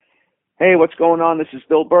Hey, what's going on? This is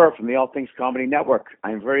Bill Burr from the All Things Comedy Network.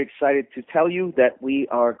 I'm very excited to tell you that we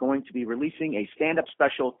are going to be releasing a stand-up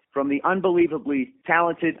special from the unbelievably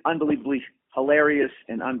talented, unbelievably hilarious,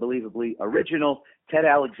 and unbelievably original Ted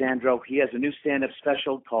Alexandro. He has a new stand-up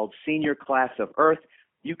special called Senior Class of Earth.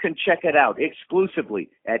 You can check it out exclusively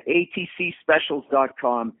at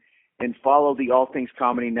atcspecials.com and follow the All Things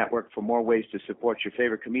Comedy Network for more ways to support your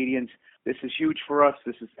favorite comedians. This is huge for us.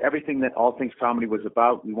 This is everything that All Things Comedy was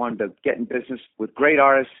about. We wanted to get in business with great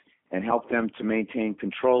artists and help them to maintain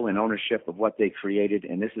control and ownership of what they created.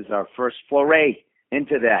 And this is our first foray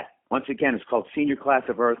into that. Once again, it's called Senior Class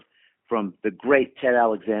of Earth from the great Ted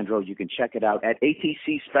Alexandro. You can check it out at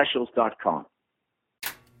atcspecials.com.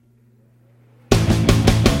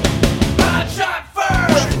 Shot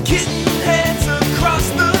first with kitten heads across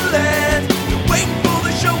the land. You're waiting for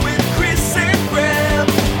the show with Chris and Graham.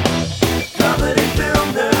 Comedy Film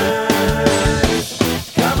Nerds.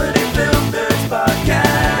 Comedy Film Nerds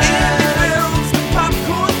Podcast. Indie films,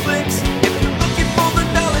 popcorn flicks. If you're looking for the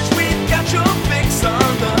knowledge, we've got your fix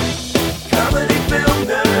on the Comedy Film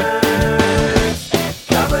Nerds.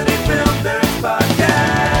 Comedy Film Nerds Podcast.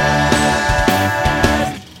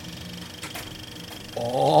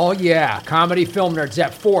 Oh, yeah. Comedy Film Nerds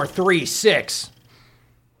at 436.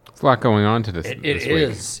 There's a lot going on to this. It this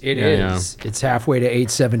is. week. It is. It's halfway to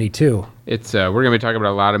 872. It's we're going to be talking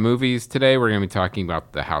about a lot of movies today. We're going to be talking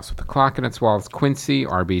about The House with the Clock in its Walls, Quincy,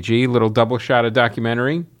 RBG, little double shot of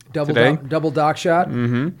documentary today. Double doc shot.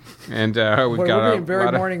 Mm-hmm. And we've Boy, got we're a being very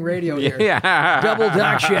lot morning radio here. Yeah. Double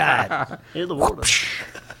doc shot. In the water.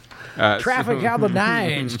 Traffic out the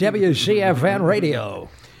nines. WCFN radio.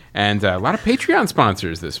 And a lot of Patreon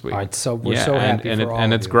sponsors this week. All right, so we're so happy and for all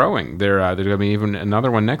and of it's you. growing. There's going to be even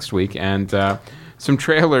another one next week, and some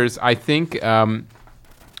trailers. I think some.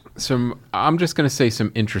 I'm just going to say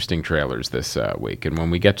some interesting trailers this week, and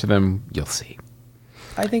when we get to them, you'll see.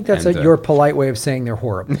 I think that's And, your polite way of saying they're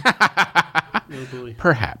horrible.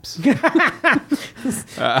 Perhaps.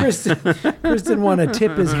 Chris didn't want to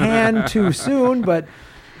tip his hand too soon, but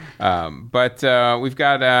But we've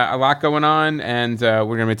got a lot going on, and we're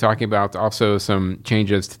going to be talking about also some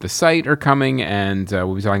changes to the site are coming, and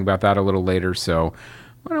we'll be talking about that a little later. So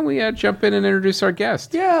why don't we jump in and introduce our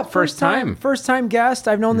guest? yeah, First time. First time guest.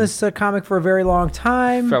 I've known this comic for a very long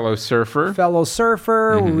time. Fellow surfer. Fellow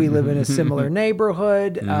surfer. We live in a similar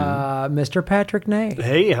neighborhood. Mr. Patrick Ney.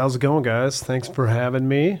 Hey, how's it going, guys? Thanks for having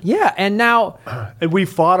me. Yeah, and now And we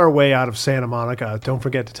fought our way out of Santa Monica. Don't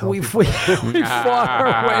forget to tell we people. fought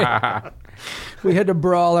our way out. We had to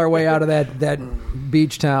brawl our way out of that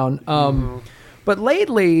beach town. But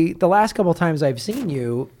lately, the last couple of times I've seen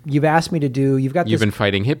you, you've asked me to do. You've been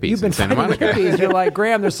fighting hippies You've been in Santa fighting Monica. hippies. You're like,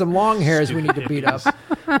 Graham, there's some long hairs we need to beat up,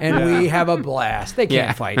 and we have a blast. They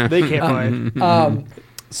can't fight. They can't fight.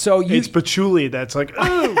 So you, It's patchouli that's like,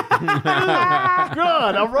 oh,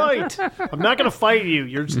 God, all right. I'm not going to fight you.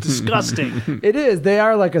 You're just disgusting. it is. They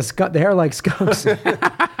are like They are like skunks.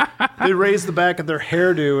 They raise the back of their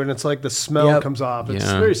hairdo, and it's like the smell Yep. comes off. It's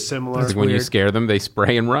Yeah. very similar. When you weird. scare them, they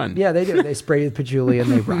spray and run. Yeah, they do. They spray with patchouli and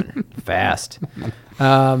they run fast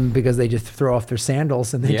because they just throw off their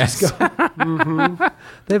sandals and they Yes. just go.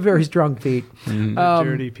 They have very strong feet.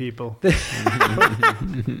 Dirty people.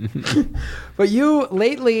 But you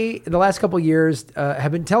lately, the last couple of years,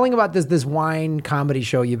 have been telling about this wine comedy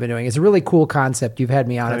show you've been doing. It's a really cool concept. You've had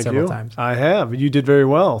me on it Thank several you. times. I have. You did very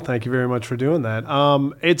well. Thank you very much for doing that.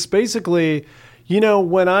 It's basically,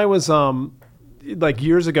 when I was like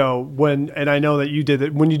years ago, and I know that you did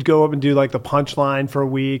it, when you'd go up and do like the punchline for a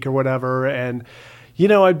week or whatever, and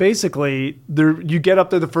I'd basically you get up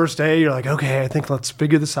there the first day, you're like, okay, I think let's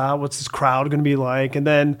figure this out. What's this crowd going to be like? And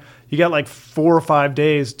then you got like 4 or 5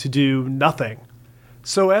 days to do nothing.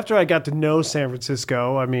 So after I got to know San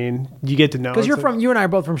Francisco, I mean, you get to know Because it's you and I are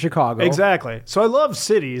both from Chicago. Exactly. So I love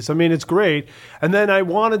cities. I mean, it's great. And then I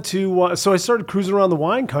wanted to, so I started cruising around the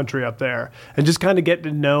wine country up there and just kind of getting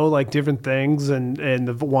to know like different things and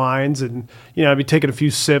the wines. And, I'd be taking a few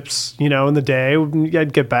sips, in the day.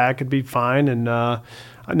 I'd get back, it'd be fine. And,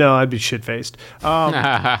 no, I'd be shit-faced.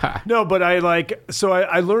 No, but I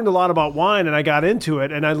learned a lot about wine and I got into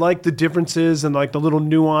it and I liked the differences and like the little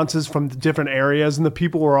nuances from the different areas, and the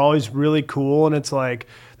people were always really cool, and it's like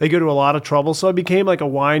they go to a lot of trouble. So I became like a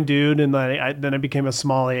wine dude, and then I became a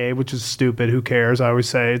sommelier, which is stupid. Who cares? I always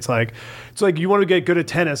say it's like you want to get good at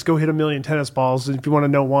tennis, go hit 1 million tennis balls. And if you want to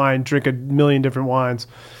know wine, drink 1 million different wines.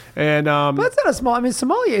 And But that's not a small. I mean,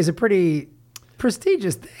 sommelier is a pretty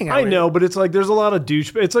prestigious thing. I know, but it's like there's a lot of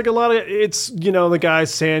douche. It's like a lot of the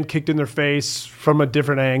guy's sand kicked in their face from a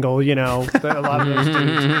different angle. That a lot of those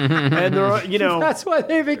dudes, and they're that's why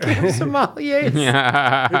they became sommeliers.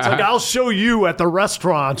 it's like I'll show you at the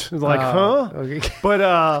restaurant. It's like, huh? Okay.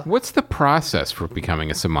 But what's the process for becoming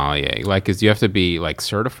a sommelier? Like, is you have to be like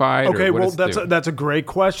certified? okay, or what well does it do? that's a great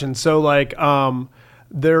question. So like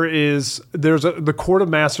there's the Court of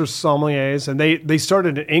Master Sommeliers, and they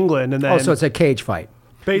started in England, and then So it's a cage fight.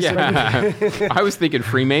 basically I was thinking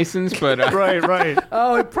Freemasons, but right.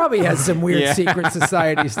 Oh, it probably has some weird secret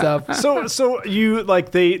society stuff. So you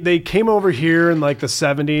like they came over here in like the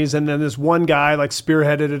 70s, and then this one guy like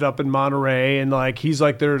spearheaded it up in Monterey, and like he's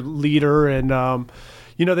like their leader, and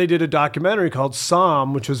they did a documentary called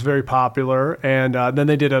Somm, which was very popular, and then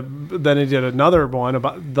they did another one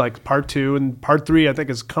about like part 2, and part 3 I think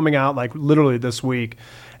is coming out like literally this week,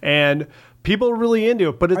 and people are really into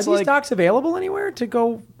it. But it's Are these docs available anywhere to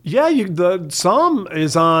go? yeah, the Somm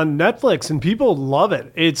is on Netflix, and people love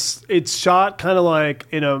it. It's shot kind of like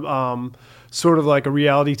in a sort of like a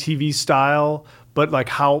reality TV style, but like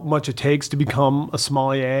how much it takes to become a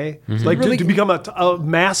sommelier, like Really? to become a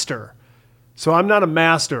master. So I'm not a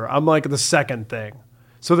master. I'm like the second thing.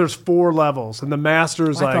 So there's 4 levels, and the master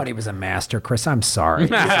is I thought he was a master, Chris. I'm sorry.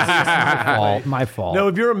 This is my fault. no.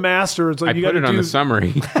 If you're a master, it's like I you got put to it on do. the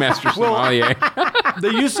summary, Master Sommelier.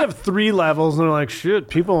 They used to have 3 levels, and they're like, shit,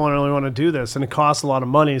 people don't really want to do this, and it costs a lot of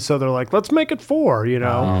money. So they're like, let's make it 4.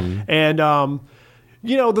 And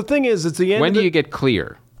the thing is, it's the end. When of do the, you get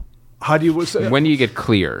clear? How do you? When do you get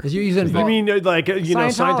clear? Is you using You mean like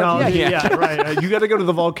Scientology? Yeah. Yeah, right. You got to go to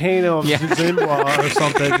the volcano of Zinwa or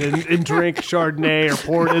something and drink Chardonnay or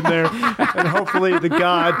pour it in there, and hopefully the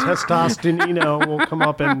god testosterone will come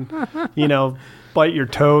up and bite your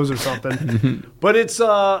toes or something. But it's it's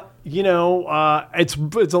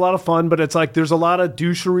a lot of fun, but it's like there's a lot of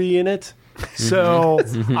douchery in it. So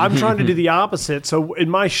I'm trying to do the opposite. So in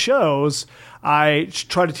my shows, I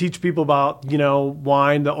try to teach people about,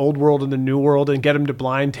 wine, the old world and the new world, and get them to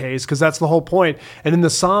blind taste, because that's the whole point. And in the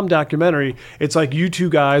Somm documentary, it's like you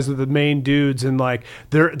 2 guys are the main dudes, and like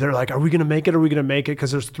they're like, are we going to make it? Are we going to make it?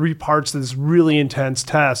 Because there's 3 parts to this really intense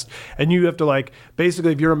test, and you have to like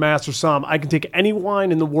basically, if you're a master somm, I can take any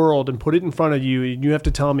wine in the world and put it in front of you, and you have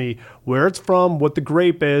to tell me where it's from, what the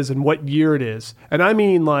grape is, and what year it is. And I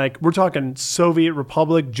mean, like, we're talking Soviet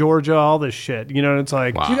Republic, Georgia, all this shit. And it's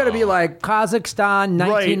like You got to be like Kazakhstan,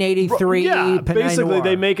 1983. Yeah, Penang basically Noir.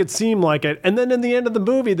 they make it seem like it. And then in the end of the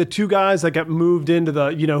movie, the 2 guys that got moved into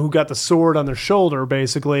the, who got the sword on their shoulder,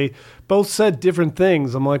 basically, both said different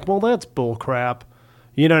things. I'm like, well, that's bull crap.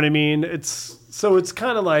 You know what I mean? It's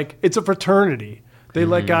kind of like, it's a fraternity. They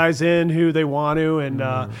let guys in who they want to, and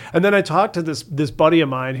then I talked to this buddy of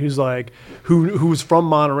mine who's like who was from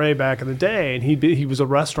Monterey back in the day, and he was a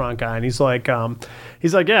restaurant guy, and he's like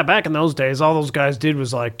yeah, back in those days, all those guys did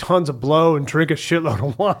was like tons of blow and drink a shitload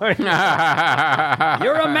of wine.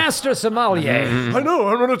 You're a master sommelier. I know.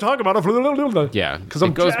 I'm going to talk about it. Yeah, because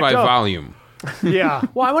it goes by volume. Yeah.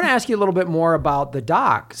 Well, I want to ask you a little bit more about the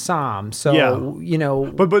doc, Somm. So,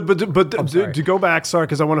 But to go back, sorry,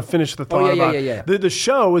 because I want to finish the thought about yeah. The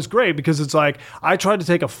show is great because it's like I tried to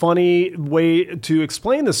take a funny way to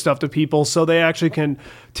explain this stuff to people so they actually can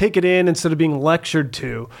take it in instead of being lectured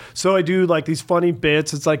to. So I do like these funny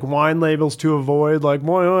bits. It's like wine labels to avoid, like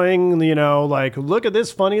boing, like look at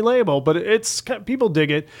this funny label, but it's people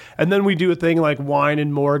dig it. And then we do a thing like wine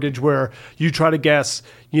and mortgage where you try to guess,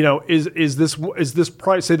 is this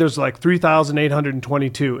price? Say there's like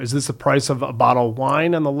 3,822. Is this the price of a bottle of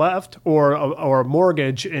wine on the left or a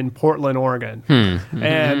mortgage in Portland, Oregon?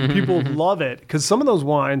 And people love it because some of those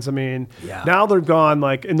wines, I mean, now they're gone.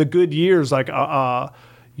 Like in the good years, like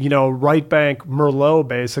Right Bank Merlot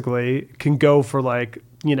basically can go for like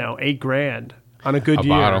 $8,000 on a good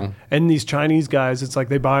year. Bottle. And these Chinese guys, it's like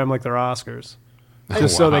they buy them like they're Oscars.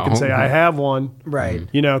 Just so they can say, I have one. Right.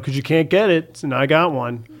 Because you can't get it, and I got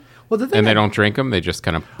one. Well, the thing And they don't drink them; they just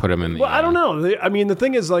kind of put them in the. Well, I don't know. I mean, the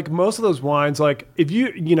thing is, like, most of those wines, like, if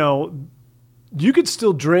you could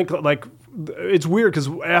still drink, like, it's weird because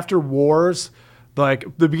after wars, like,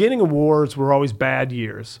 the beginning of wars were always bad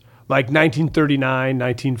years. Like 1939,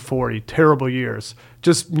 1940, terrible years.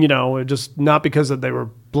 Just not because they were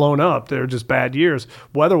blown up. They were just bad years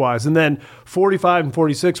weather-wise. And then 45 and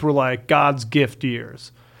 46 were like God's gift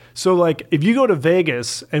years. So like if you go to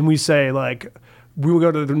Vegas and we say like we will go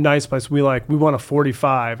to the nice place, we want a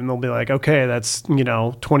 45, and they'll be like, okay, that's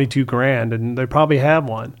 $22,000, and they probably have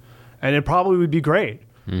one, and it probably would be great.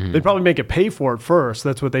 They probably make it pay for it first.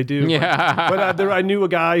 That's what they do. Yeah. But I knew a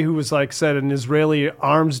guy who was like said an Israeli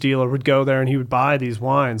arms dealer would go there and he would buy these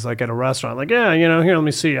wines like at a restaurant. Like, yeah, you know, here, let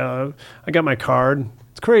me see. I got my card.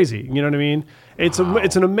 It's crazy. You know what I mean? It's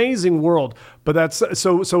an amazing world. But that's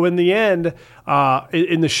so in the end,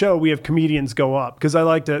 in the show, we have comedians go up because I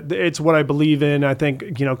like to. It's what I believe in. I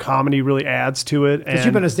think, you know, comedy really adds to it. Because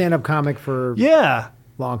you've been a stand-up comic for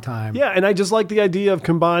long time. Yeah, and I just like the idea of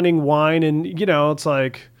combining wine and, you know, it's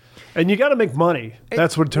like, and you got to make money.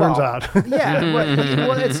 That's what it turns out. Yeah,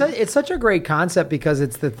 well, it's such a great concept because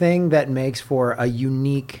it's the thing that makes for a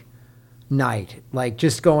unique night. Like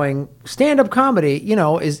just going stand-up comedy, you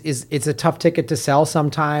know, is it's a tough ticket to sell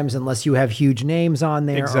sometimes unless you have huge names on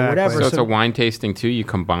there or whatever. So it's a wine tasting too. You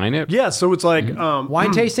combine it. Yeah, so it's like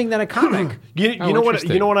wine tasting then a comic. You know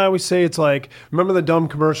what I always say? It's like, remember the dumb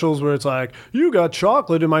commercials where it's like, you got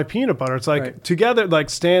chocolate in my peanut butter. It's like together, like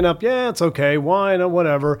stand up. Yeah, it's okay. Wine or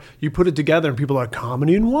whatever. You put it together, and people are like,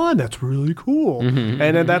 comedy and wine. That's really cool. And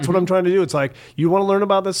then that's what I'm trying to do. It's like, you want to learn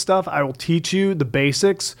about this stuff? I will teach you the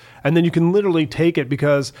basics, and then you can literally take it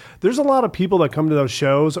because there's a lot of people that come to those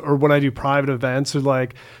shows or when I do private events or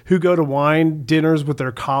like who go to wine dinners with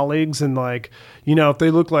their colleagues and like, you know, if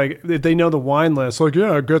they know the wine list, like,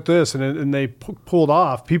 yeah, I got this. And they pulled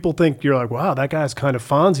off. People think you're like, wow, that guy's kind of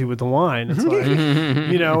Fonzie with the wine. It's like,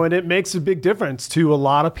 you know, and it makes a big difference to a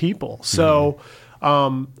lot of people. So,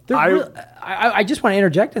 I just want to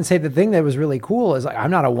interject and say the thing that was really cool is like,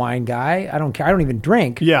 I'm not a wine guy. I don't care. I don't even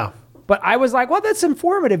drink. Yeah. But I was like, well, that's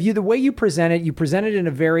informative. The way you present it in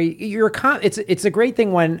a very, it's a great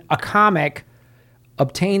thing when a comic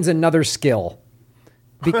obtains another skill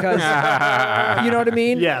because, you know what I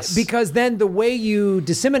mean? Yes. Because then the way you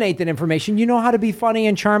disseminate that information, you know how to be funny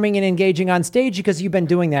and charming and engaging on stage because you've been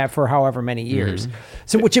doing that for however many years.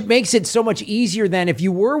 So which it makes it so much easier than if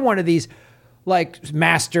you were one of these like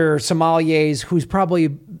master sommeliers who's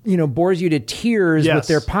probably, you know, bores you to tears with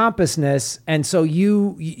their pompousness. And so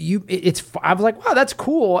I was like, wow, that's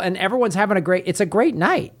cool. And everyone's having it's a great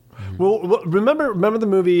night. Well, remember the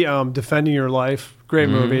movie Defending Your Life? Great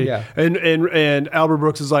movie. Yeah. And Albert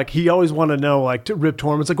Brooks is like, he always wanted to know, like, to Rip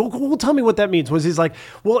Torn. It's like, well, tell me what that means. He's like,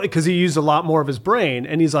 well, because he used a lot more of his brain.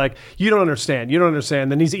 And he's like, you don't understand.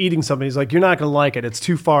 Then he's eating something. He's like, you're not going to like it. It's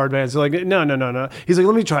too far advanced. He's like, no. He's like,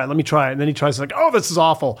 let me try it. And then he tries like, oh, this is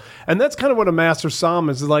awful. And that's kind of what a master somm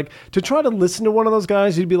is like, to try to listen to one of those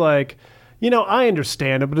guys, you'd be like, you know, I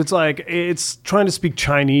understand it, but it's like, it's trying to speak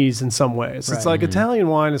Chinese in some ways. Right. It's like Italian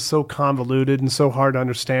wine is so convoluted and so hard to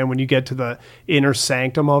understand when you get to the inner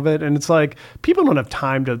sanctum of it. And it's like, people don't have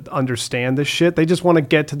time to understand this shit. They just want to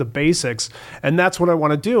get to the basics. And that's what I want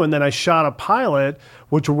to do. And then I shot a pilot,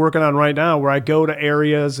 which we're working on right now, where I go to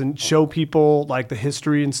areas and show people like the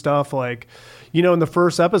history and stuff. Like, you know, in the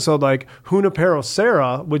first episode, like Junipero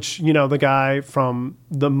Serra, which, you know, the guy from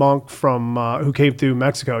the monk from who came through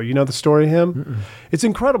Mexico, you know the story of him? Mm-mm. It's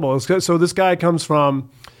incredible. So this guy comes from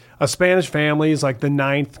a Spanish family. He's like the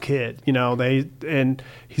 9th kid, you know, and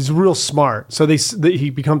he's real smart. So he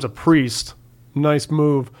becomes a priest. Nice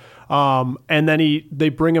move. And then they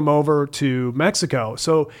bring him over to Mexico.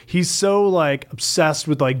 So he's so like obsessed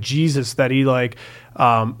with like Jesus that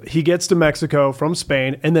he gets to Mexico from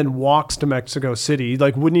Spain and then walks to Mexico City. He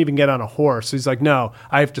like wouldn't even get on a horse. He's like, no,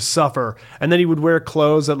 I have to suffer. And then he would wear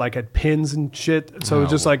clothes that like had pins and shit. So it was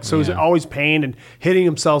just like, he's always pain and hitting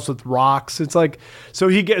himself with rocks. It's like,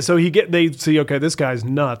 they see, okay, this guy's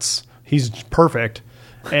nuts. He's perfect.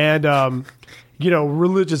 And, you know,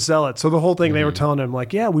 religious zealot. So the whole thing, they were telling him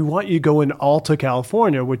like, yeah, we want you to go in Alta,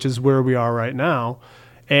 California, which is where we are right now,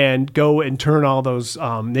 and go and turn all those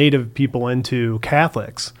native people into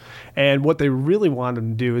Catholics. And what they really wanted him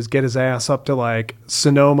to do is get his ass up to like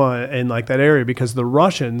Sonoma and like that area because the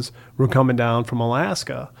Russians were coming down from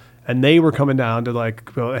Alaska and they were coming down to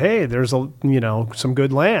like, well, hey, there's some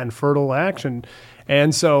good land, fertile action.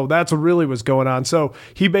 And so that's what really was going on. So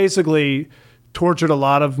he basically tortured a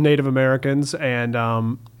lot of Native Americans and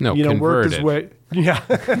worked his way. Yeah,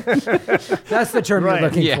 that's the term you're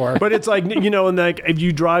looking for. But it's like, you know, and like if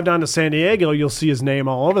you drive down to San Diego, you'll see his name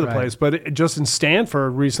all over the place. But just in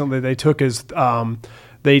Stanford recently, they took his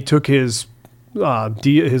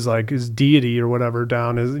deity or whatever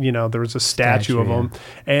down. As you know, there was a statue of him,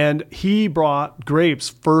 and he brought grapes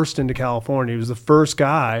first into California. He was the first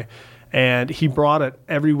guy. And he brought it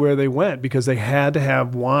everywhere they went because they had to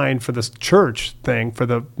have wine for this church thing, for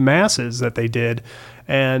the masses that they did.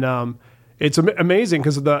 And it's amazing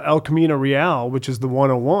because the El Camino Real, which is the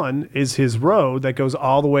 101, is his road that goes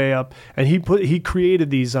all the way up. And he created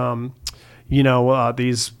these,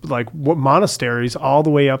 these like monasteries all the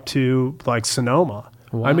way up to like Sonoma,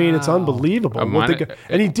 I mean, it's unbelievable. A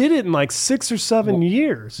And he did it in like 6 or 7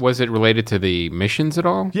 years. Was it related to the missions at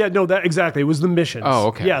all? Yeah, no, that exactly. It was the missions. Oh,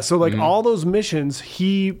 okay. Yeah, so like all those missions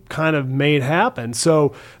he kind of made happen.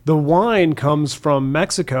 So the wine comes from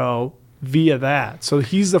Mexico via that. So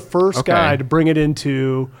he's the first guy to bring it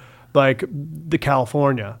into like the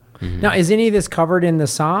California. Now, is any of this covered in the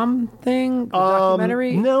Somm thing, the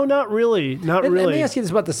documentary? No, not really. Not really. Let me ask you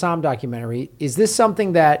this about the Somm documentary. Is this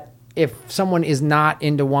something that if someone is not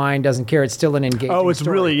into wine, doesn't care, it's still an engaging Oh, it's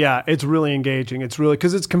story? it's really engaging. It's really,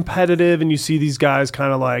 because it's competitive and you see these guys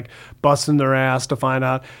kind of like busting their ass to find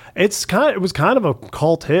out. It was kind of a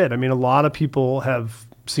cult hit. I mean, a lot of people have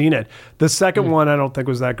seen it. The second one I don't think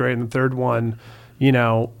was that great, and the third one,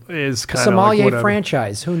 is kind of Sommelier like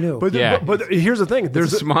franchise. Who knew? But here's the thing.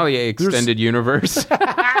 There's a sommelier extended universe.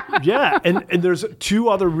 Yeah, and there's 2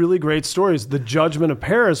 other really great stories. The Judgment of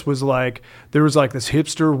Paris was like, there was like this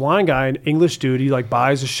hipster wine guy, an English dude. He like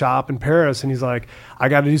buys a shop in Paris, and he's like, I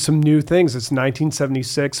got to do some new things. It's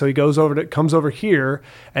 1976, so he comes over here,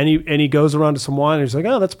 and he goes around to some wine, and he's like,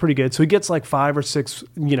 oh, that's pretty good. So he gets like 5 or 6,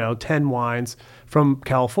 10 wines from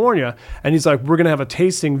California, and he's like, we're gonna have a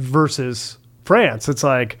tasting versus France. It's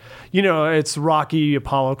like, it's Rocky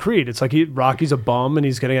Apollo Creed. It's like Rocky's a bum and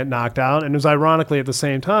he's going to get knocked out. And it was ironically at the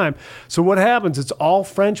same time. So what happens, it's all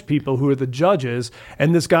French people who are the judges.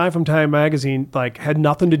 And this guy from Time Magazine like had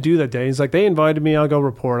nothing to do that day. He's like, they invited me. I'll go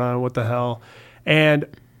report on it. What the hell? And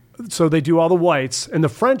so they do all the whites, and the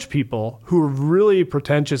French people who are really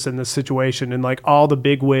pretentious in this situation and like all the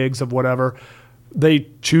big wigs of whatever, they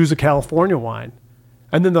choose a California wine.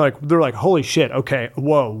 And then they're like, holy shit, okay,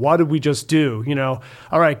 whoa, what did we just do?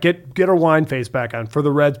 All right, get our wine face back on for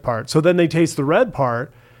the red part. So then they taste the red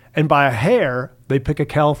part, and by a hair, they pick a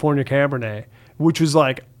California Cabernet, which was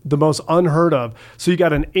like the most unheard of. So you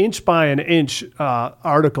got an inch by an inch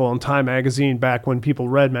article in Time Magazine back when people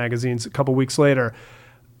read magazines a couple weeks later.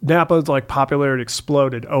 Napa's like popularity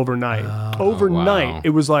exploded overnight. Overnight, wow.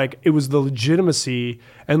 It was the legitimacy,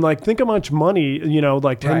 and like think how much money,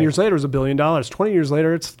 like 10 years later it was $1 billion. 20 years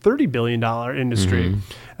later, it's $30 billion industry.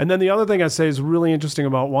 And then the other thing I say is really interesting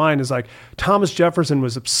about wine is like Thomas Jefferson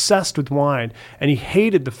was obsessed with wine, and he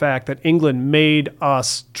hated the fact that England made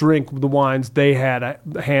us drink the wines they had a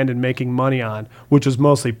hand in making money on, which was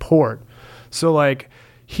mostly port. So like,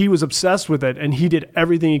 he was obsessed with it, and he did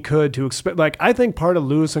everything he could to expect. Like, I think part of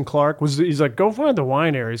Lewis and Clark was he's like, go find the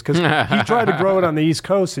wine areas, because he tried to grow it on the East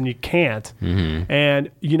Coast and you can't. And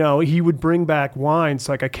he would bring back wines,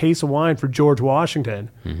 like a case of wine for George Washington.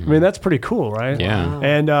 I mean, that's pretty cool, right? Yeah.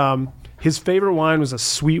 And his favorite wine was a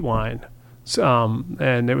sweet wine,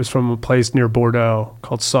 and it was from a place near Bordeaux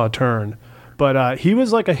called Sauternes. But he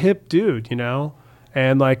was like a hip dude,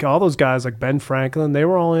 And like all those guys, like Ben Franklin, they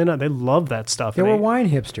were all in it. They loved that stuff. They were wine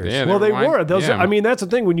hipsters. Yeah, Well, they wine- were. Those, yeah. I mean, that's the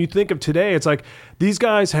thing. When you think of today, it's like these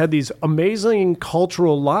guys had these amazing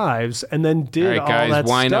cultural lives, and then did All right, all guys, that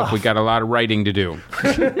wind stuff. up. We got a lot of writing to do.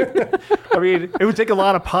 I mean, it would take a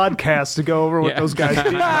lot of podcasts to go over what Yeah. those guys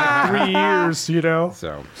did in like 3 years.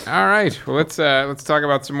 So, all right. Well, let's talk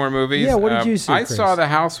about some more movies. Yeah, what did you see, I Chris? saw The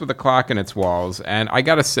House with a Clock in Its Walls, and I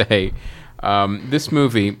got to say, this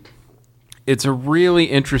movie, it's a really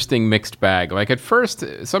interesting mixed bag. Like at first,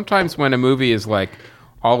 sometimes when a movie is like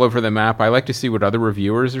all over the map, I like to see what other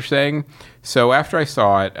reviewers are saying. So after I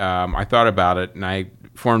saw it, I thought about it and I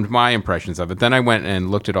formed my impressions of it. Then I went and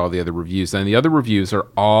looked at all the other reviews, and the other reviews are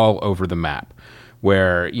all over the map.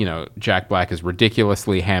 Where, Jack Black is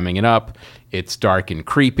ridiculously hamming it up. It's dark and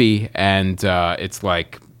creepy, and it's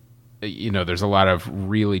like, there's a lot of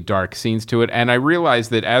really dark scenes to it. And I realized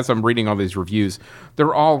that as I'm reading all these reviews,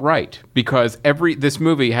 they're all right, because this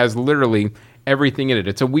movie has literally everything in it.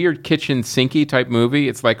 It's a weird kitchen sinky type movie.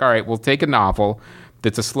 It's like, all right, we'll take a novel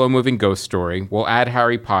that's a slow-moving ghost story. We'll add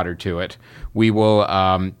Harry Potter to it. We will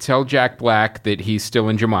tell Jack Black that he's still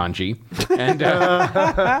in Jumanji. And,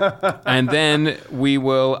 and then we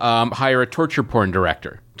will hire a torture porn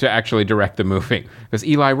director to actually direct the movie. Because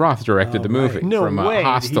Eli Roth directed the movie No from way, he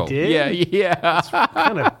Hostel. did? Yeah.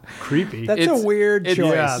 Kind of creepy. That's a weird choice.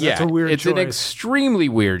 Yeah, that's a weird It's an choice. extremely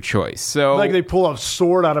weird choice. So Like they pull a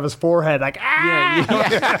sword out of his forehead, like,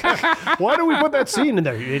 why do we put that scene in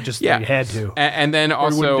there? It just, yeah, you had to. And then you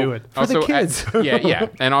wouldn't also do it. For the also kids.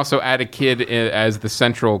 and also add a kid as the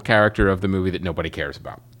central character of the movie that nobody cares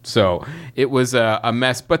about. So it was a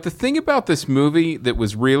mess. But the thing about this movie that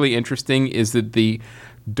was really interesting is that the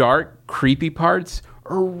dark, creepy parts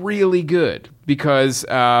are really good, because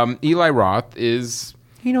Eli Roth is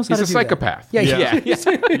He knows how He's to a do that. psychopath. Yeah.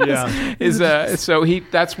 Yeah. So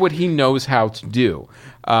that's what he knows how to do.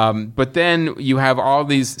 But then you have all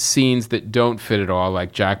these scenes that don't fit at all,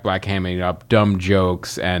 like Jack Black hamming up dumb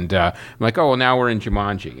jokes, and I'm like, oh, well, now we're in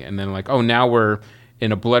Jumanji, and then like, oh, now we're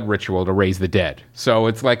in a blood ritual to raise the dead. So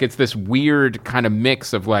it's like it's this weird kind of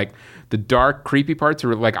mix of like the dark, creepy parts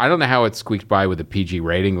are like, I don't know how it squeaked by with a PG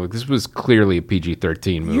rating. Like, this was clearly a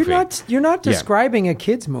PG-13 movie. You're not describing a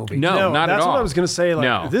kid's movie. No, not at all. That's what I was going to say. Like,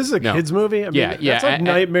 No, this is a no. kid's movie. I mean, that's like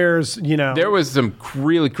nightmares. There was some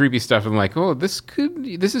really creepy stuff. I'm like, oh, this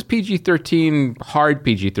is PG-13, hard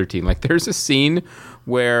PG-13. Like, there's a scene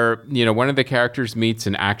where one of the characters meets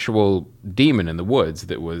an actual demon in the woods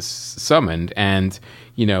that was summoned, and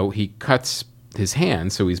he cuts his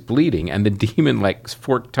hand, so he's bleeding, and the demon like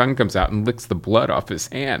forked tongue comes out and licks the blood off his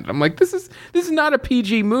hand. I'm like, this is not a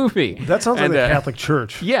PG movie. That sounds like the Catholic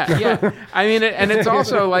Church. Yeah. I mean, and it's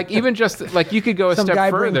also like, even just like, you could go a Some step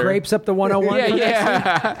guy further. bring grapes up the 101.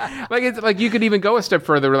 Yeah. Like, it's like you could even go a step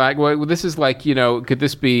further. Like, well, this is like, could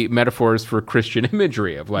this be metaphors for Christian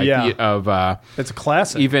imagery of like it's a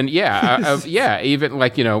classic. even even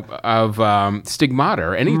like of stigmata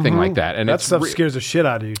or anything like that. And that it's stuff scares the shit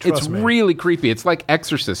out of you. Trust me. really creepy. It's like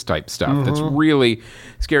Exorcist type stuff. That's really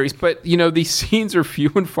scary. But these scenes are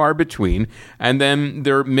few and far between, and then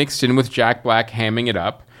they're mixed in with Jack Black hamming it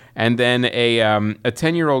up, and then a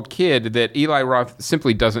 10-year-old kid that Eli Roth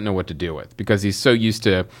simply doesn't know what to do with, because he's so used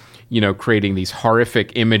to creating these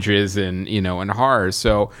horrific images and and horrors.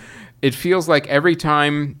 So it feels like every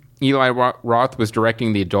time Eli Roth was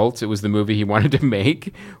directing the adults, it was the movie he wanted to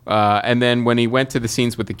make. And then when he went to the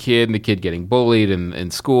scenes with the kid and the kid getting bullied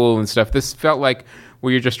in school and stuff, this felt like,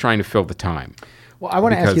 well, you're just trying to fill the time. Well, I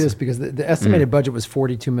want to ask you this, because the estimated budget was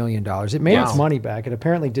 $42 million. It made its money back. It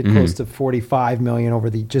apparently did close to $45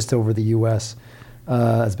 million just over the U.S.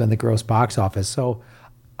 Has been the gross box office. So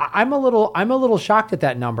I'm a little shocked at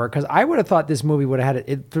that number, because I would have thought this movie would have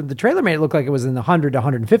had the trailer made it look like it was in the $100 to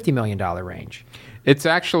 $150 million range. It's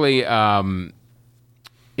actually,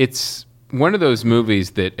 it's one of those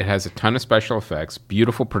movies that it has a ton of special effects,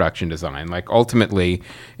 beautiful production design. Like, ultimately,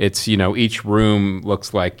 it's, each room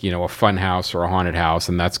looks like, a fun house or a haunted house,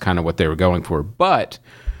 and that's kind of what they were going for. But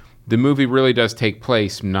the movie really does take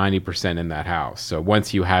place 90% in that house. So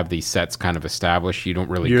once you have these sets kind of established, you don't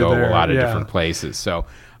really go a lot of different places. So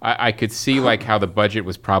I could see, like, how the budget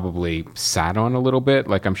was probably sat on a little bit.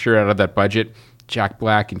 Like, I'm sure out of that budget, Jack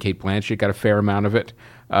Black and Kate Blanchett got a fair amount of it.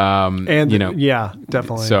 Yeah,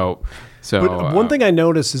 definitely. So but one thing I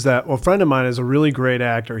noticed is that a friend of mine is a really great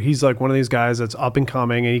actor. He's like one of these guys that's up and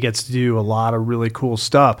coming, and he gets to do a lot of really cool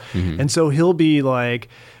stuff. And so he'll be like,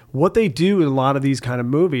 what they do in a lot of these kind of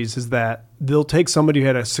movies is that they'll take somebody who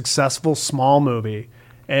had a successful small movie,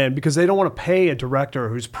 and because they don't want to pay a director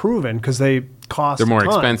who's proven, because they cost they're more a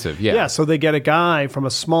ton. expensive. Yeah. So they get a guy from a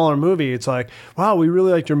smaller movie. It's like, wow, we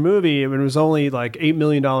really liked your movie. It was only like $8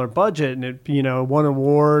 million budget, and it won an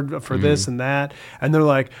award for this and that. And they're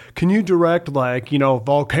like, can you direct like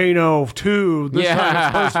Volcano 2? This time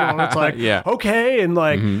it's personal. And it's like, okay. And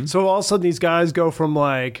like, so all of a sudden these guys go from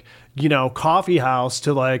like, coffee house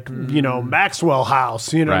to like, Maxwell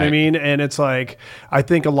House, what I mean? And it's like, I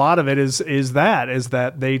think a lot of it is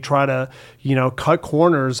that they try to, cut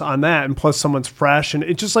corners on that. And plus someone's fresh, and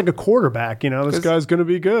it's just like a quarterback, this guy's going to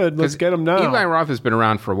be good. Let's get him now. Eli Roth has been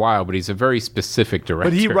around for a while, but he's a very specific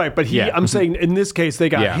director. I'm saying in this case, they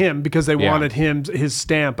got him because they wanted his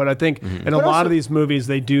stamp. But I think in a lot of these movies,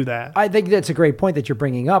 they do that. I think that's a great point that you're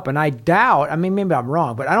bringing up. And I doubt, maybe I'm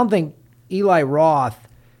wrong, but I don't think Eli Roth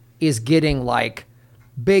is getting like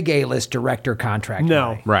big A-list director contract.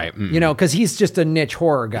 No. Guy. Right. Because he's just a niche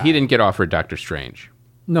horror guy. He didn't get offered Doctor Strange.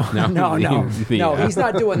 No, he's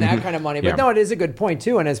not doing that kind of money. But no, it is a good point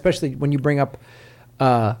too, and especially when you bring up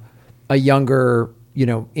a younger,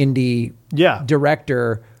 indie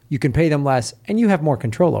director, you can pay them less, and you have more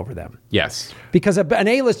control over them. Yes, because an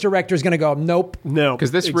A-list director is going to go, no,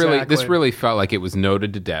 because this really felt like it was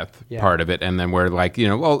noted to death. Part of it, and then we're like,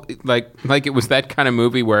 like it was that kind of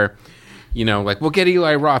movie where, like, we'll get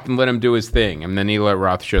Eli Roth and let him do his thing, and then Eli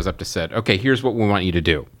Roth shows up to set. Okay, here's what we want you to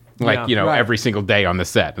do. Like, every single day on the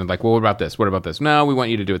set. And like, well, what about this? What about this? No, we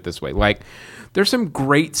want you to do it this way. Like, there's some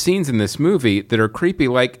great scenes in this movie that are creepy.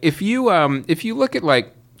 Like, if you look at,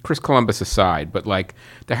 like, Chris Columbus aside, but, like,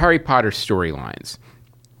 the Harry Potter storylines,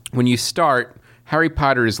 when you start, Harry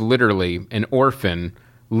Potter is literally an orphan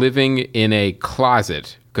living in a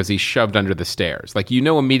closet because he's shoved under the stairs. Like, you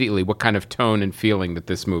know immediately what kind of tone and feeling that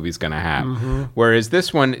this movie's going to have. Whereas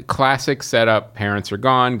this one, classic setup, parents are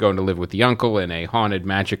gone, going to live with the uncle in a haunted,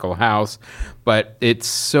 magical house. But it's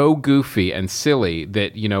so goofy and silly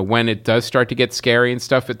that, you know, when it does start to get scary and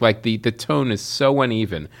stuff, it, like, the tone is so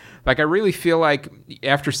uneven. Like, I really feel like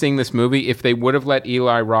after seeing this movie, if they would have let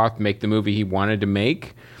Eli Roth make the movie he wanted to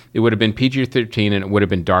make, it would have been PG-13 and it would have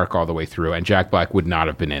been dark all the way through, and Jack Black would not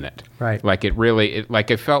have been in it. Right. Like,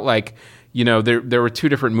 it felt like, you know, there were two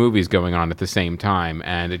different movies going on at the same time,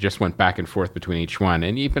 and it just went back and forth between each one.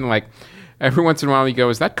 And even, like, every once in a while you go,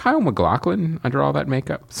 is that Kyle MacLachlan under all that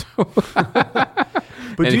makeup? So,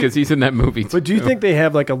 because he's in that movie too. But do you think they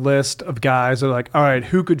have like a list of guys that are like, all right,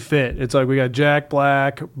 who could fit? It's like, we got Jack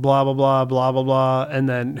Black, blah, blah, blah, blah, blah, blah, and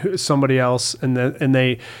then somebody else. And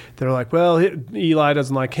they're like, well, Eli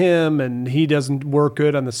doesn't like him and he doesn't work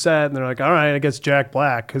good on the set. And they're like, all right, I guess Jack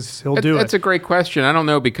Black, because he'll do it. That's a great question. I don't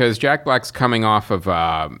know, because Jack Black's coming off of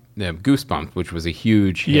Goosebumps, which was a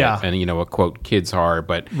huge hit, and, you know, a quote, kids horror.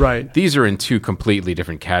 But these are in two completely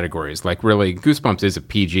different categories. Like, really, Goosebumps is a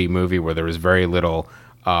PG movie where there was very little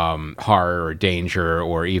horror or danger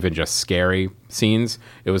or even just scary scenes.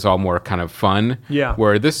 It was all more kind of fun. Yeah.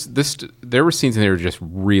 Where this there were scenes in there that were just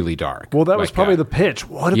really dark. Well, that was probably the pitch.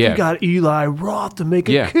 What if we got Eli Roth to make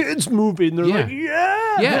a kids movie? And they're like,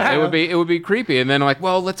 yeah, it would be creepy. And then, like,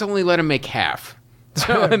 well, let's only let him make half.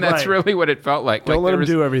 So, and that's really what it felt like. Don't let him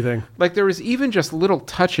do everything. Like, there was even just little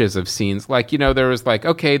touches of scenes. Like, you know, there was like,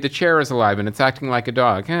 okay, the chair is alive and it's acting like a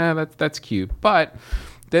dog. That's cute. But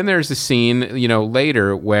then there's a scene, you know,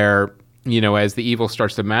 later where, you know, as the evil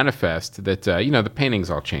starts to manifest, that, you know, the paintings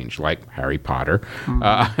all change, like Harry Potter.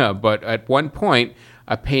 But at one point,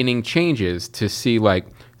 a painting changes to see, like,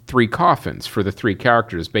 3 coffins for the 3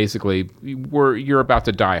 characters. Basically, you're about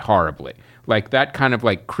to die horribly. Like, that kind of,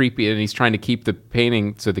 like, creepy, and he's trying to keep the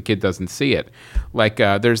painting so the kid doesn't see it. Like,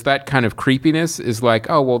 there's that kind of creepiness is like,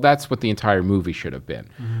 oh, well, that's what the entire movie should have been.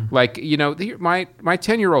 Like, you know, my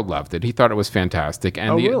 10-year-old loved it. He thought it was fantastic.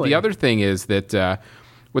 And the other thing is that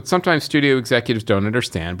what sometimes studio executives don't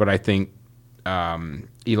understand, but I think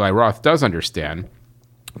Eli Roth does understand,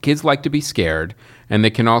 kids like to be scared, and they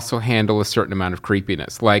can also handle a certain amount of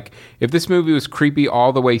creepiness. Like, if this movie was creepy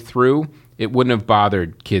all the way through, it wouldn't have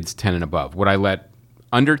bothered kids 10 and above. Would I let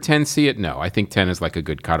under 10 see it? No. I think 10 is like a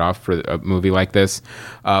good cutoff for a movie like this.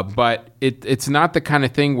 But it's not the kind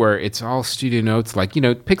of thing where it's all studio notes. Like, you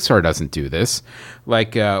know, Pixar doesn't do this.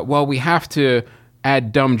 Like, well, we have to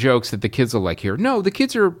add dumb jokes that the kids will like here. No, the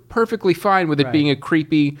kids are perfectly fine with it being a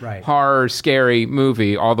creepy, horror, scary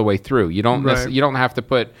movie all the way through. You don't you don't have to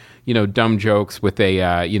put, you know, dumb jokes with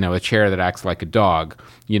a you know, a chair that acts like a dog,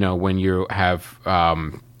 you know, when you have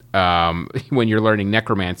when you're learning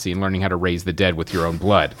necromancy and learning how to raise the dead with your own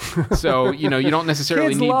blood. So, you know, you don't necessarily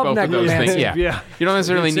Kids need love both of those things. necromancy. You don't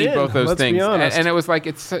necessarily need both those things. And it was like,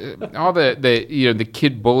 it's all the you know, the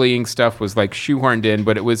kid bullying stuff was like shoehorned in,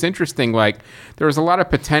 but it was interesting. Like, there was a lot of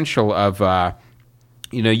potential of,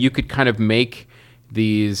 you know, you could kind of make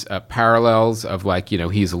these parallels of, like, you know,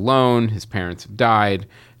 he's alone, his parents have died,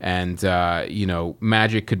 and, you know,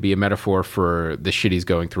 magic could be a metaphor for the shit he's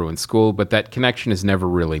going through in school, but that connection is never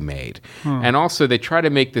really made. And also, they try to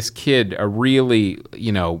make this kid a really,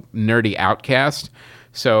 you know, nerdy outcast.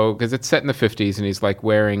 So, because it's set in the 50s, and he's, like,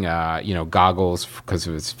 wearing, you know, goggles because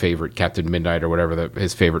of his favorite Captain Midnight or whatever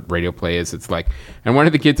his favorite radio play is. It's like, and one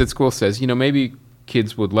of the kids at school says, you know, maybe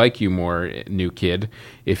kids would like you more, new kid,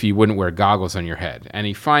 if you wouldn't wear goggles on your head. And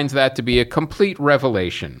he finds that to be a complete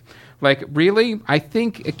revelation. Like, really? I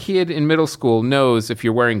think a kid in middle school knows if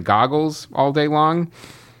you're wearing goggles all day long,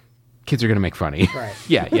 kids are going to make fun of you. Right.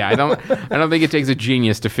 Yeah. I don't think it takes a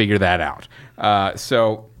genius to figure that out.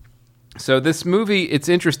 So this movie, it's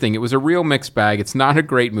interesting. It was a real mixed bag. It's not a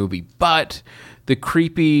great movie, but the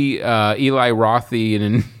creepy Eli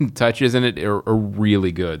Rothian touches in it are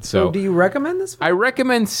really good. So do you recommend this one? I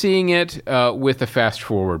recommend seeing it with a fast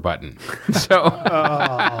forward button. So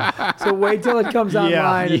So wait till it comes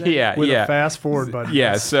online. With a fast forward button.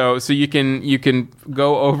 Yeah, so you can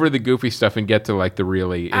go over the goofy stuff and get to, like, the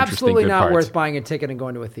really interesting Absolutely good not parts. worth buying a ticket and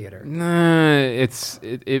going to a theater. Know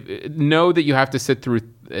that you have to sit through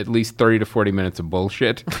at least 30 to 40 minutes of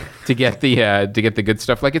bullshit to get the good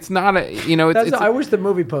stuff. Like, it's not a, you know, it's I wish the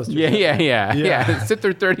movie poster. Yeah. Sit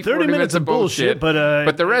through 30 minutes of bullshit,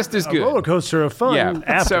 but the rest is good. A roller coaster of fun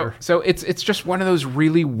after. So it's just one of those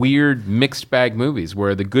really weird mixed bag movies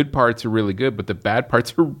where the good parts are really good, but the bad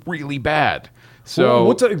parts are really bad. So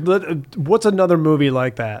what's another movie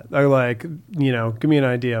like that? Or, like, you know, give me an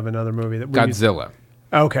idea of another movie that Godzilla.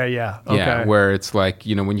 Okay, yeah. Okay. Yeah, where it's like,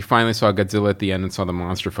 when you finally saw Godzilla at the end and saw the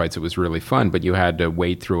monster fights, it was really fun, but you had to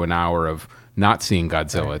wait through an hour of not seeing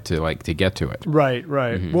Godzilla to get to it. Right.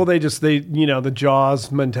 Well, they the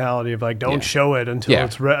Jaws mentality of like, don't show it until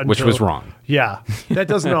it's which was wrong. Yeah, that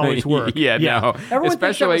doesn't always work. No. Everyone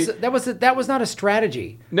Especially thinks that was not a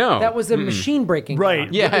strategy. No. That was a machine breaking.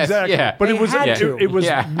 Right. Yes, exactly. yeah. But They it was had to. it was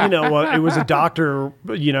Yeah. it was a doctor,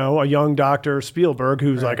 a young Dr. Spielberg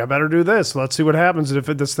who's like, I better do this. Let's see what happens if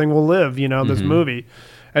this thing will live, this movie.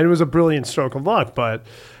 And it was a brilliant stroke of luck, but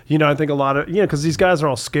I think a lot of because these guys are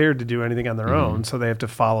all scared to do anything on their own, so they have to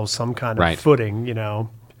follow some kind of footing,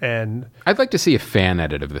 and I'd like to see a fan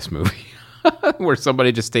edit of this movie. Where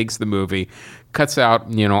somebody just takes the movie, cuts out,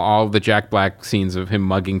 all the Jack Black scenes of him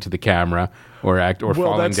mugging to the camera or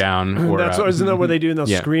falling down. Or, isn't that what they do in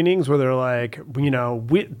those screenings where they're like,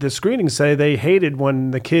 the screenings say they hated when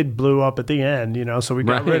the kid blew up at the end, so we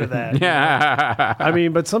got rid of that. Yeah. I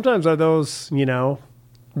mean, but sometimes are those,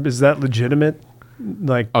 is that legitimate?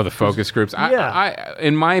 Like, the focus groups. I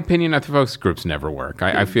in my opinion, the focus groups never work.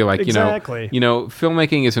 I feel like Exactly.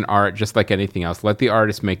 filmmaking is an art just like anything else. Let the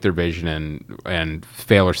artist make their vision and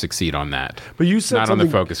fail or succeed on that. But you said not on something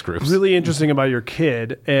the focus groups. really interesting about your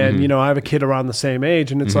kid, and I have a kid around the same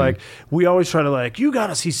age, and it's like we always try to like, you got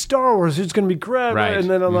to see Star Wars. It's going to be great, Right. and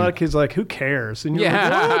then a lot of kids are like, who cares? And you're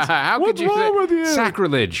Yeah, like, how What's could you wrong say with you?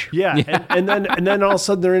 sacrilege? Yeah, and then all of a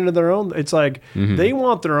sudden they're into their own. It's like they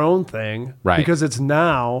want their own thing, Right. Because it's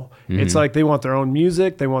now. It's like they want their own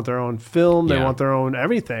music, they want their own film, they Yeah. want their own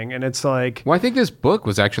everything, and it's like, Well, I think this book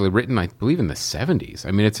was actually written, I believe, in the 70s.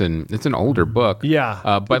 I mean, it's an older book.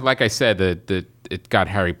 Yeah. But like I said, it got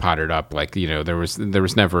Harry Pottered up. Like there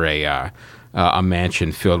was never a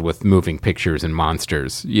mansion filled with moving pictures and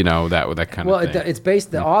monsters. That kind of thing. It's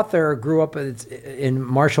based. The author grew up in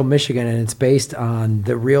Marshall, Michigan, and it's based on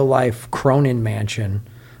the real life Cronin mansion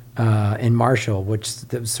in Marshall, which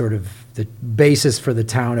is sort of the basis for the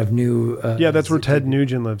town of New. that's where Ted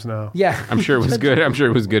Nugent lives now. Yeah, I'm sure it was good. I'm sure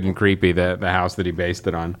it was good and creepy. The house that he based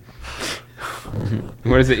it on.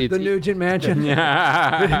 What is it? the Nugent mansion.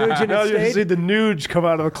 Yeah. The Nugent Now you estate. see the Nuge come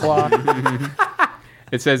out of the clock.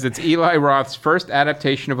 It says it's Eli Roth's first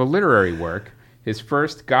adaptation of a literary work, his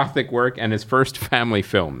first Gothic work, and his first family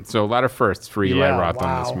film. So a lot of firsts for Eli Yeah, Roth on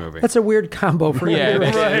wow. this movie. That's a weird combo for Yeah, him.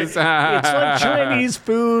 it Right. is. It's like Chinese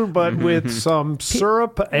food, but with some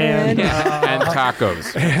syrup and and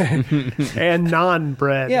tacos. and naan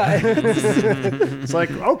bread. Yeah, It's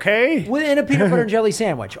like, okay. within a peanut butter and jelly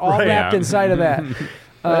sandwich, all Right. wrapped Yeah. inside of that.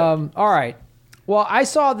 All right. Well, I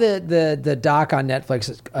saw the doc on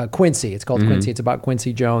Netflix, Quincy. It's called Quincy. It's about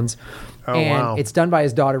Quincy Jones. Oh, and wow. it's done by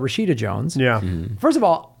his daughter, Rashida Jones. Yeah. First of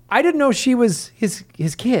all, I didn't know she was his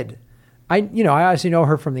kid. I obviously know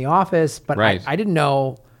her from The Office, but Right. I didn't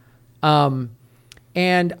know.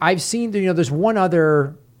 And I've seen, there's one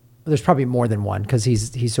other, there's probably more than one because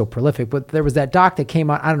he's so prolific, but there was that doc that came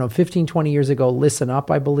out, I don't know, 15, 20 years ago, Listen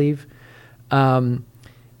Up, I believe.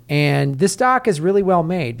 And this doc is really well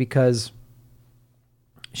made because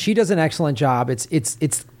she does an excellent job.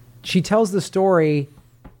 She tells the story.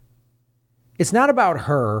 It's not about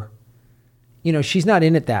her. She's not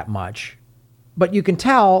in it that much, but you can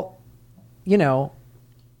tell,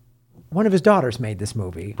 one of his daughters made this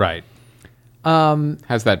movie. Right.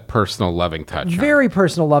 Has that personal, loving touch. on it. Very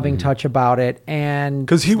personal, loving touch about it. And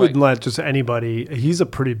Because he wouldn't let just anybody. He's a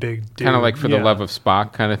pretty big dude. Kind of like For the Yeah. Love of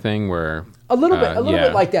Spock kind of thing where... a little bit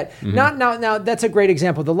yeah. like that. Not now. That's a great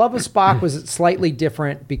example. The Love of Spock was slightly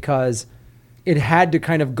different because it had to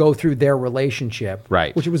kind of go through their relationship,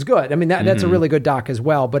 Right. Which was good. I mean, that's a really good doc as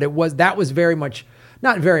well. But that was very much,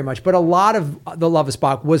 not very much, but a lot of The Love of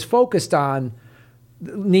Spock was focused on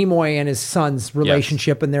Nimoy and his son's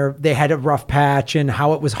relationship, and they had a rough patch, and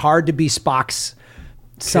how it was hard to be Spock's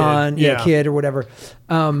son, yeah. kid, or whatever.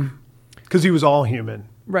 Because he was all human.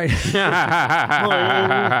 Right.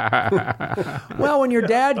 Well, when your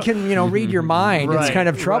dad can, read your mind, it's Right, kind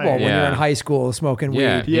of trouble right. when you're Yeah. in high school smoking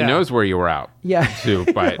Yeah, weed. he Yeah. knows where you were out. Yeah. Too,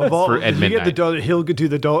 but for at If you midnight. get he'll do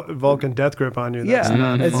the Vulcan death grip on you. That's Yeah,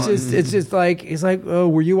 not it's fun. just like he's like, oh,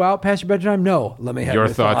 were you out past your bedtime? No, let me have Your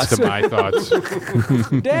thoughts to my thoughts.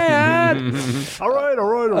 Dad. all right.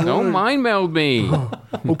 Don't mind meld me.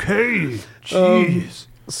 Okay. Jeez.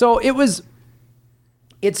 So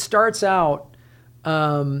it starts out,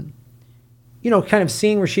 kind of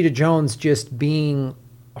seeing Rashida Jones just being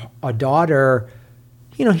a daughter.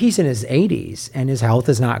 He's in his 80s and his health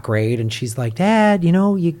is not great. And she's like, Dad,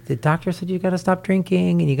 the doctor said you got to stop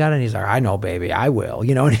drinking, and he's like, I know, baby, I will,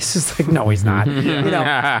 and he's just like, no, he's not,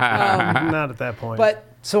 Not at that point. But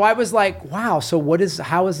So I was like, wow, so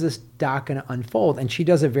how is this doc going to unfold? And she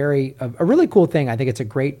does a really cool thing. I think it's a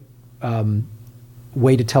great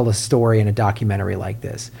way to tell a story in a documentary like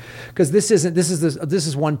this. Because this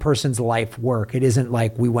is one person's life work. It isn't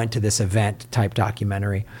like we went to this event type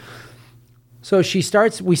documentary. So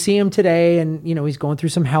we see him today and, he's going through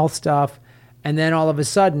some health stuff. And then all of a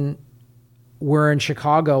sudden, we're in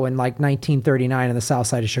Chicago in like 1939 on the south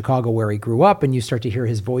side of Chicago where he grew up, and you start to hear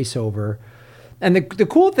his voiceover. And the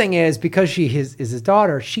cool thing is, because she is his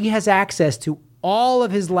daughter, she has access to all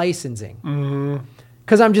of his licensing.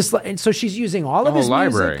 Because I'm just like, so she's using all of his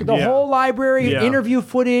library. music, the whole library, interview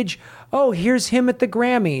footage. Oh, here's him at the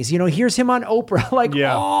Grammys. Here's him on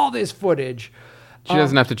Oprah. All this footage. She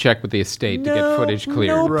doesn't have to check with the estate to get footage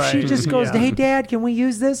cleared. Nope. Right. She just goes, "Hey, Dad, can we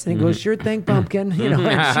use this?" And he goes, "Sure thing, pumpkin." And she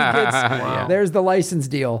gets, there's the license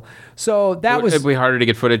deal. So it'd be harder to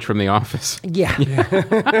get footage from The Office. Yeah.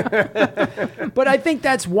 But I think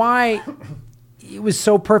that's why it was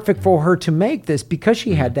so perfect for her to make this, because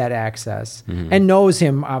she had that access and knows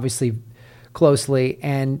him obviously closely.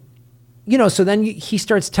 And, so then he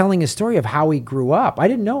starts telling a story of how he grew up. I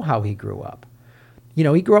didn't know how he grew up.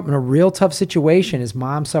 He grew up in a real tough situation. His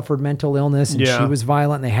mom suffered mental illness and she was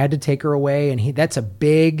violent, and they had to take her away. And he's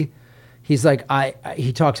like,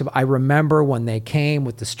 he talks about, I remember when they came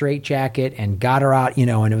with the straitjacket and got her out,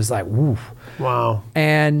 and it was like, woof. Wow.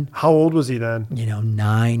 And how old was he then?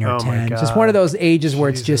 9 or 10. My God. Just one of those ages where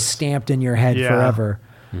it's just stamped in your head forever.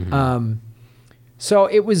 So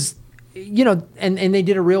it was, and they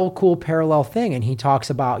did a real cool parallel thing. And he talks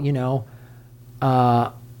about,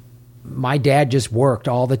 my dad just worked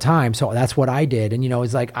all the time, so that's what I did. And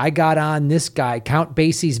it's like, I got on this guy Count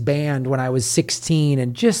Basie's band when I was 16,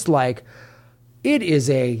 and just like, it is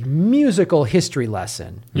a musical history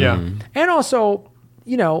lesson. And also,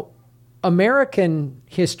 American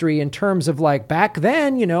history in terms of like, back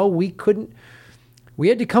then, we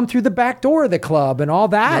had to come through the back door of the club and all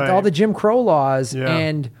that, all the Jim Crow laws.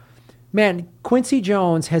 And man, Quincy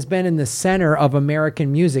Jones has been in the center of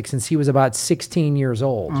American music since he was about 16 years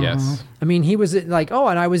old. Yes. I mean, he was like,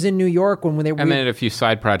 and I was in New York when they were... And then a few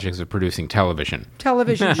side projects of producing television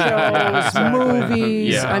shows,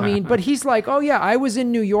 movies. Yeah. I mean, but he's like, I was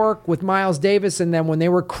in New York with Miles Davis, and then when they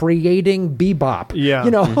were creating bebop.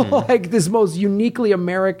 Like this most uniquely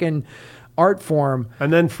American art form.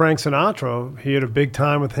 And then Frank Sinatra, he had a big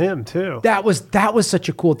time with him too. That was such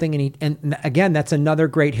a cool thing. And again, that's another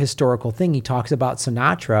great historical thing. He talks about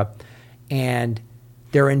Sinatra, and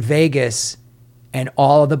they're in Vegas, and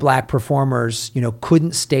all of the black performers,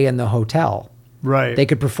 couldn't stay in the hotel. Right. They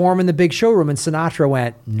could perform in the big showroom, and Sinatra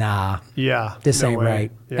went, nah. Yeah. This ain't way.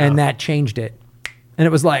 right. Yeah. And that changed it. And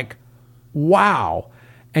it was like, wow.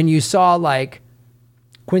 And you saw like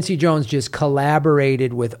Quincy Jones just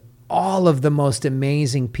collaborated with all of the most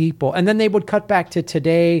amazing people. And then they would cut back to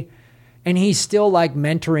today, and he's still like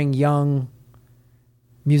mentoring young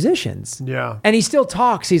musicians. Yeah. And he still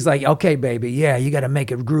talks. He's like, okay, baby, you got to make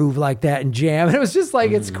a groove like that and jam. And it was just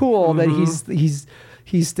like, it's cool that he's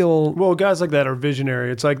still... Well, guys like that are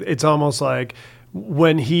visionary. It's almost like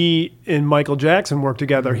when he and Michael Jackson worked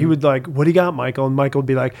together, he would like, what do you got, Michael? And Michael would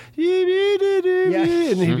be like, and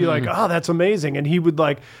he'd be like, oh, that's amazing. And he would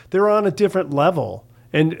like, they're on a different level.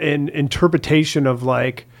 And interpretation of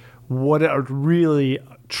like what a really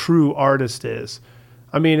true artist is.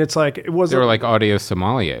 I mean, it's like, it wasn't... They were like audio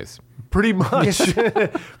sommeliers. Pretty much.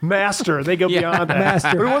 Master. They go beyond that.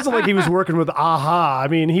 Master. But it wasn't like he was working with Aha. I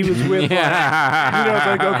mean, he was with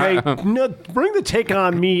like, okay, no, bring the Take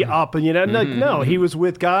On Me up. And, no, he was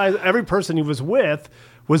with guys. Every person he was with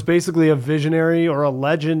was basically a visionary or a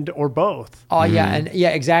legend or both. Oh, yeah. And yeah,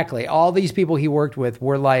 exactly. All these people he worked with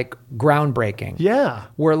were like groundbreaking. Yeah.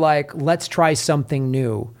 Were like, let's try something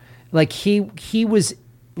new. Like he was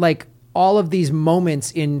like all of these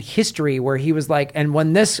moments in history where he was like, and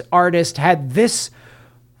when this artist had this,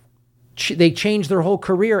 they changed their whole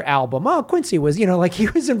career album. Oh, Quincy was, like he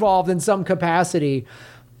was involved in some capacity.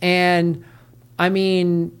 And I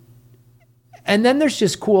mean, and then there's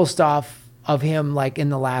just cool stuff of him like in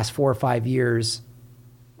the last 4 or 5 years,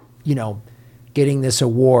 getting this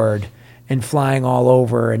award and flying all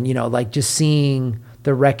over and, like just seeing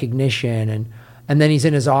the recognition. And then he's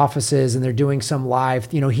in his offices and they're doing some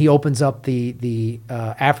live, he opens up the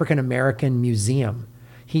African-American Museum.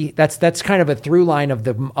 That's kind of a through line of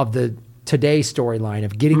the Today storyline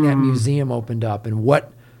of getting that museum opened up. And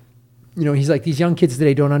what, he's like, these young kids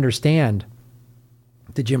today don't understand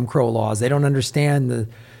the Jim Crow laws. They don't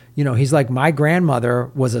understand he's like, my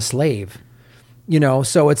grandmother was a slave,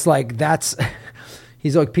 so it's like,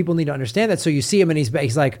 he's like, people need to understand that. So you see him and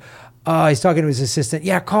he's like, he's talking to his assistant.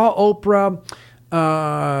 Yeah, call Oprah.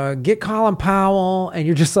 get Colin Powell, and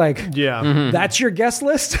you're just like, Yeah. that's your guest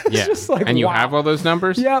list. It's Yeah. just like, and you wow. have all those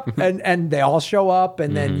numbers? Yep, and they all show up,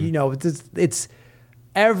 and then it's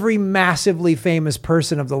every massively famous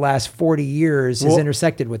person of the last 40 years has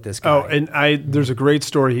intersected with this guy. Oh, and there's a great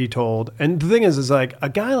story he told. And the thing is like a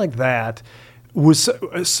guy like that was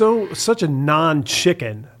such a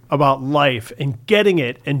non-chicken about life and getting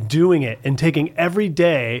it and doing it and taking every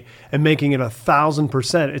day and making it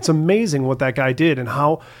 1,000%. It's amazing what that guy did and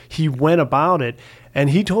how he went about it. And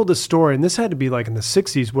he told this story, and this had to be like in the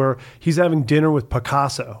 60s, where he's having dinner with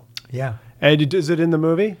Picasso. Yeah. And is it in the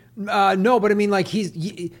movie? No, but I mean, like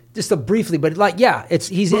just briefly, but like, yeah,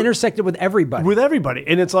 he's intersected with everybody. With everybody.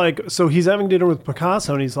 And it's like, so he's having dinner with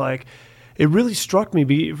Picasso, and he's like, it really struck me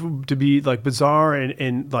to be like bizarre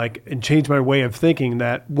and change my way of thinking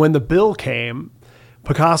that when the bill came,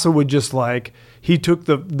 Picasso would just like, he took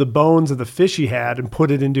the bones of the fish he had and put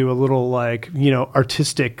it into a little like,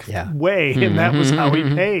 artistic way. And that was how he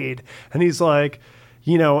paid. And he's like,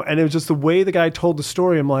 and it was just the way the guy told the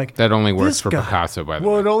story. I'm like, That only works this for guy- Picasso, by the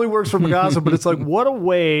way. Well, it only works for Picasso, but it's like, what a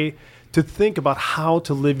way to think about how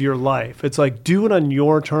to live your life. It's like, do it on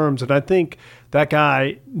your terms. And I think that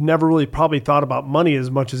guy never really probably thought about money as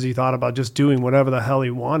much as he thought about just doing whatever the hell he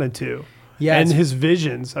wanted to. Yeah, and his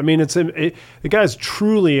visions. I mean, the guy's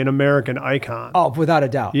truly an American icon. Oh, without a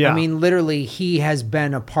doubt. Yeah. I mean, literally, he has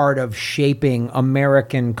been a part of shaping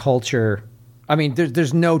American culture. I mean,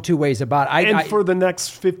 there's no two ways about it. And for the next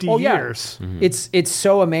 50 years. It's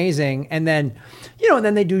so amazing. And then, and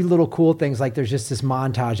then they do little cool things. Like there's just this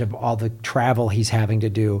montage of all the travel he's having to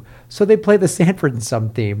do. So they play the Sanford and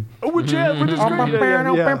Son theme. Which is great.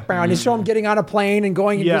 And they show him getting on a plane and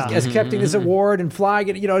going and just accepting this award and flying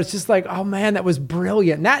it. It's just like, oh man, that was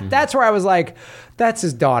brilliant. And that's where I was like, that's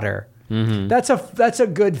his daughter. That's a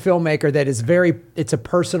good filmmaker that is it's a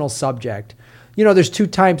personal subject. There's two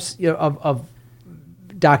types of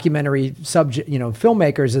documentary subject,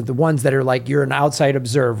 filmmakers are the ones that are like, you're an outside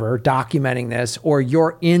observer documenting this, or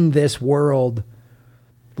you're in this world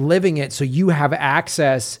living it. So you have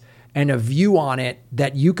access and a view on it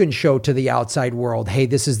that you can show to the outside world. Hey,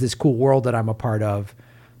 this is this cool world that I'm a part of.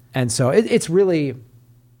 And so it's a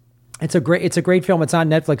great film. It's on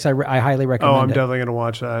Netflix. I highly recommend it. Oh, I'm definitely going to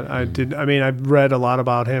watch that. I've read a lot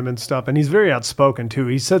about him and stuff, and he's very outspoken too.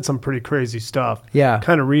 He said some pretty crazy stuff. Yeah.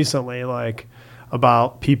 Kind of recently, like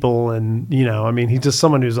about people, and he's just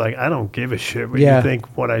someone who's like, I don't give a shit what you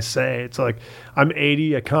think, what I say. It's like, I'm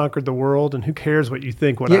 80, I conquered the world, and who cares what you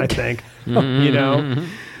think, what I think,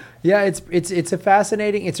 Yeah, it's a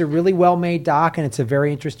fascinating, it's a really well-made doc, and it's a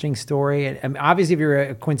very interesting story. And obviously, if you're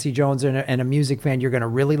a Quincy Jones and a music fan, you're going to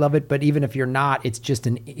really love it. But even if you're not, it's just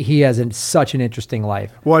he has such an interesting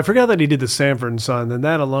life. Well, I forgot that he did the Sanford and Son, and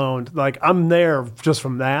that alone, like, I'm there just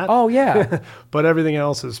from that. Oh, yeah. But everything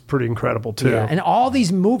else is pretty incredible, too. Yeah, and all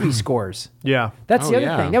these movie scores. Yeah. That's the other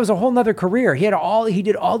yeah. thing. That was a whole nother career. He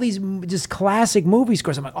did all these just classic movie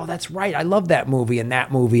scores. I'm like, oh, that's right. I love that movie and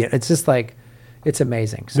that movie. It's just like, it's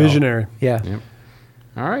amazing. So, Visionary. Yeah. Yep.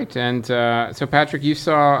 All right. And so, Patrick, you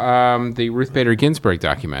saw the Ruth Bader Ginsburg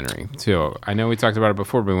documentary, too. I know we talked about it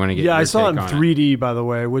before, but we want to get your I saw it take in on 3D, by the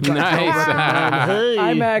way, which I Nice. don't recommend. Hey.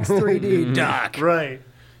 IMAX 3D doc. Right.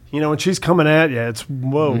 When she's coming at you, it's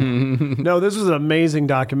whoa. No, this was an amazing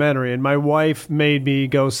documentary, and my wife made me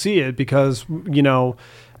go see it because,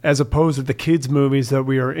 as opposed to the kids' movies that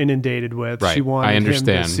we are inundated with, Right. she wanted I him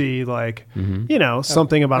understand. to see, like,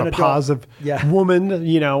 something about An a adult. positive woman,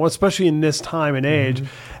 especially in this time and age.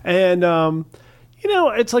 And,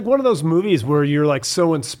 it's like one of those movies where you're like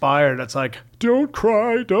so inspired. It's like, don't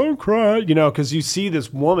cry, because you see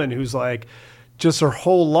this woman who's like, just her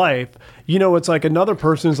whole life, it's like another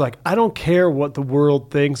person who's like, I don't care what the world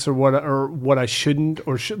thinks or what I shouldn't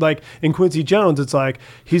or should. Like in Quincy Jones, it's like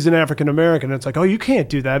he's an African American. It's like, oh, you can't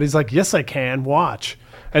do that. He's like, yes, I can. Watch.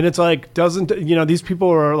 And it's like, these people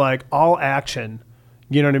are like all action.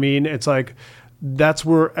 You know what I mean? It's like that's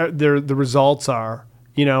where the results are.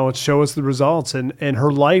 Show us the results, and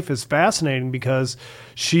her life is fascinating because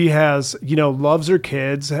she has loves her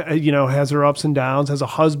kids, has her ups and downs, has a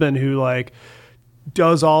husband who like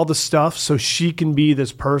does all the stuff so she can be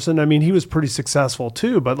this person. I mean, he was pretty successful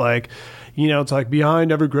too, but like, it's like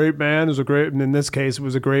behind every great man is and in this case, it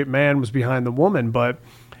was a great man was behind the woman. But,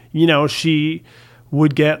 she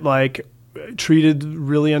would get like treated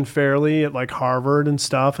really unfairly at like Harvard and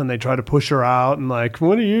stuff. And they try to push her out and like,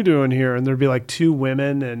 what are you doing here? And there'd be like two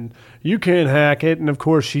women and you can't hack it. And of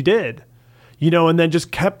course she did, and then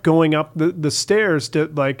just kept going up the stairs to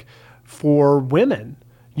like for women.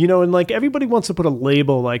 And like everybody wants to put a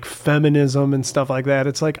label like feminism and stuff like that.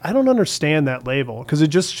 It's like, I don't understand that label because it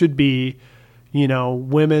just should be,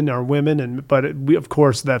 women are women, but of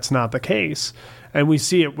course that's not the case. And we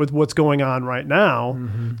see it with what's going on right now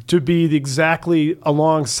to be exactly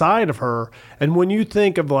alongside of her. And when you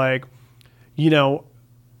think of like,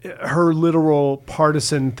 her literal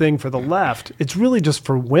partisan thing for the left, it's really just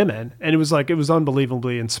for women. And it was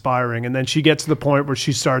unbelievably inspiring. And then she gets to the point where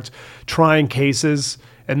she starts trying cases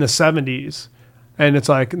in the 70s. And it's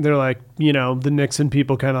like, they're like, the Nixon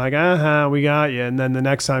people kind of like, we got you. And then the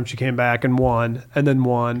next time she came back and won, and then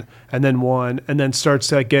won, and then won, and then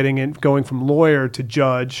starts like going from lawyer to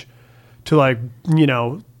judge to like,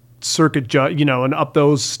 circuit judge, and up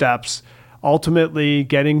those steps, ultimately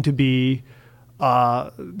getting to be,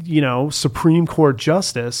 Supreme Court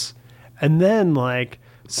justice. And then like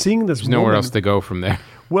seeing this There's nowhere else to go from there.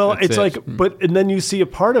 Well, it's like, and then you see a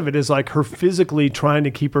part of it is like her physically trying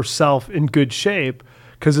to keep herself in good shape,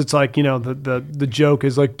 because it's like, the joke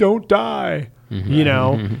is like, don't die,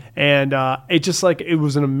 and it just like, it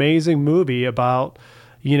was an amazing movie about,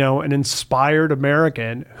 an inspired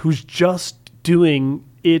American who's just doing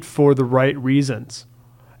it for the right reasons.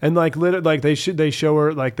 And like, they show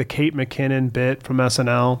her like the Kate McKinnon bit from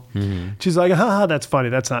SNL. She's like, haha, that's funny.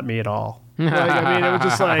 That's not me at all. Like, I mean, it was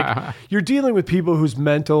just like, you're dealing with people who's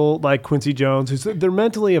mental, like Quincy Jones, they're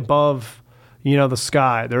mentally above, the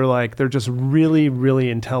sky. They're just really, really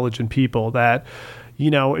intelligent people that,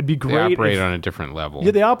 it'd be great. They operate on a different level. Yeah,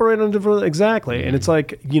 they operate on a different, exactly. And it's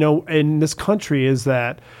like, in this country is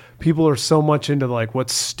that people are so much into like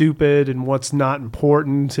what's stupid and what's not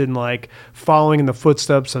important, and like following in the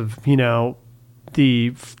footsteps of,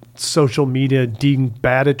 the social media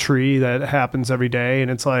banditry that happens every day.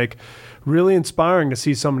 And it's like really inspiring to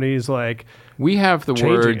see somebody who's like, we have the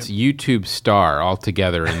words YouTube star all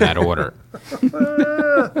together in that order.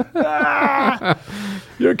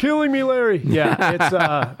 You're killing me, Larry.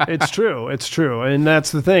 Yeah, it's true. It's true. And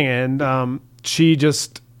that's the thing. And she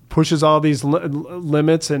just pushes all these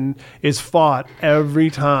limits and is fought every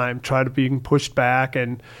time, try to be pushed back.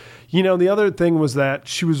 And, the other thing was that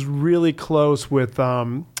she was really close with,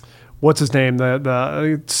 what's his name?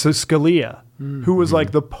 The Scalia, who was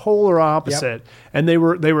like the polar opposite. Yep. And they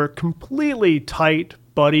were completely tight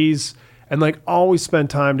buddies and like always spent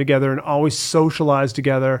time together and always socialized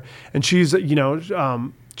together. And she's,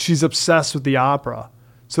 she's obsessed with the opera.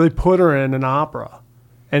 So they put her in an opera,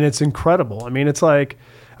 and it's incredible. I mean, it's like,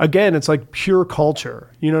 again, it's like pure culture.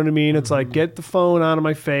 You know what I mean? It's like, get the phone out of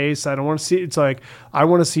my face. I don't want to see, it's like, I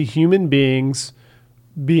want to see human beings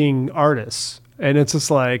being artists. And it's just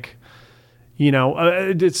like,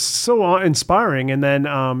 it's so inspiring. And then,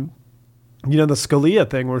 the Scalia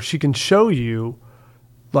thing where she can show you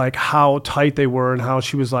like how tight they were and how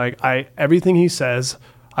she was like, everything he says,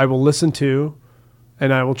 I will listen to,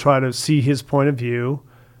 and I will try to see his point of view.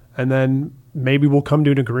 And then maybe we'll come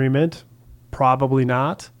to an agreement. Probably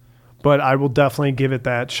not, but I will definitely give it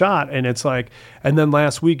that shot. And it's like, and then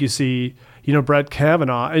last week you see, Brett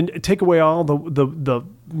Kavanaugh, and take away all the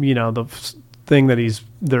thing that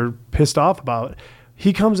they're pissed off about.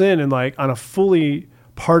 He comes in and like on a fully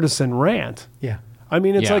partisan rant. Yeah. I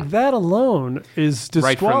mean, it's like that alone is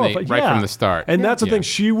disqualified. Right from the start. And that's the thing.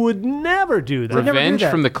 She would never do that. Revenge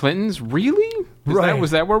from the Clintons? Really?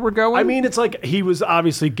 Was that where we're going? I mean, it's like he was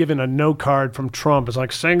obviously given a no card from Trump. It's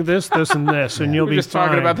like, sing this, and this, and you'll be fine. We were just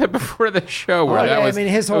talking about that before the show. Where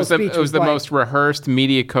his whole speech was the like, most rehearsed,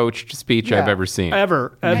 media coached speech I've ever seen.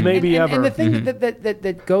 Ever. Maybe ever. And the thing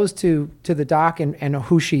that goes to the doc and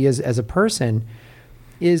who she is as a person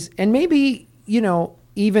is, and maybe,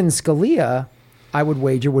 even Scalia, I would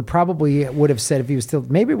wager would have said if he was still,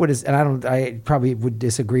 maybe would have, and I probably would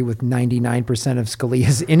disagree with 99% of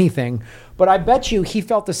Scalia's anything, but I bet you he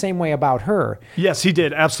felt the same way about her. Yes, he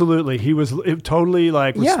did. Absolutely. He was totally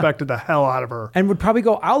like respected the hell out of her. And would probably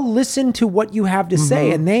go, I'll listen to what you have to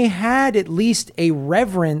say. And they had at least a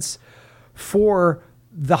reverence for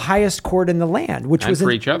the highest court in the land, which was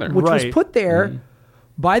for each other, which was put there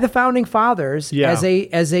by the founding fathers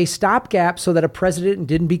as a stopgap so that a president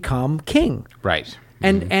didn't become king. Right.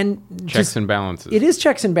 And checks and balances. It is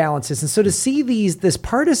checks and balances. And so to see this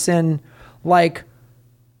partisan, like,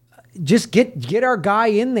 just get our guy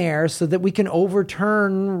in there so that we can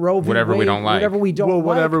overturn Roe v. Whatever Wade, we don't like. Whatever we don't like.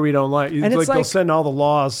 Whatever we don't like. And it's like they'll send all the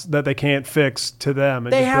laws that they can't fix to them.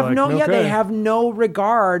 And they have they have no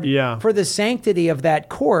regard for the sanctity of that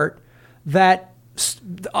court that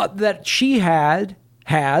she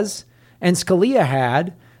has and Scalia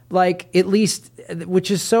had, like, at least,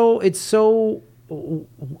 which is we're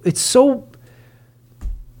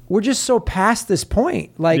just so past this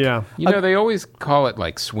point. Like, they always call it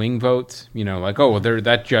like swing votes, like, oh, well,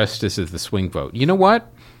 that justice is the swing vote. You know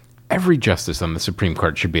what? every justice on the Supreme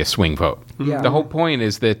Court should be a swing vote. Yeah. The whole point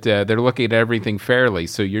is that they're looking at everything fairly,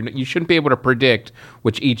 so you shouldn't be able to predict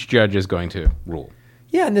which each judge is going to rule.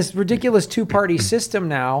 Yeah, and this ridiculous two-party system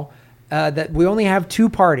now, that we only have two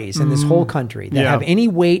parties in this whole country that have any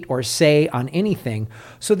weight or say on anything.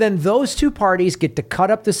 So then those two parties get to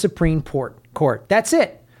cut up the Supreme Court. That's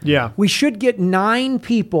it. Yeah. We should get 9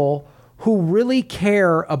 people who really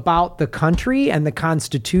care about the country and the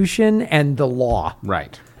Constitution and the law.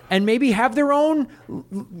 Right. And maybe have their own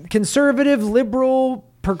conservative, liberal,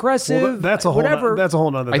 progressive, Well, that's a whole whatever. that's a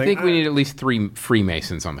whole nother I thing. think we need at least 3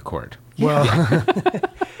 Freemasons on the court. Well,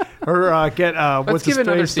 or get Let's what's give his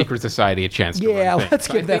another face? secret society a chance to Yeah, run things. let's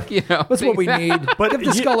give I that. think, That's what we need. But Give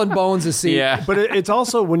the Skull and Bones a seat. Yeah. But it's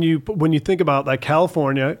also when you think about like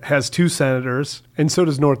California has 2 senators, and so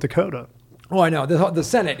does North Dakota. Oh, I know. The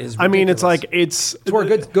Senate is. I mean, it's ridiculous. like it's where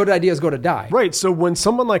good ideas go to die. right. So when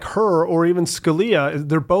someone like her or even Scalia,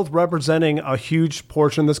 they're both representing a huge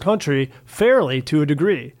portion of this country fairly to a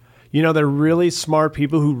degree. You know, they're really smart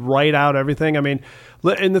people who write out everything. I mean,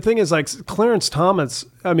 and the thing is, like Clarence Thomas,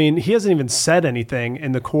 I mean, he hasn't even said anything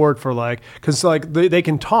in the court for because they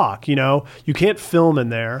can talk. You know, you can't film in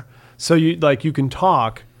there, so you can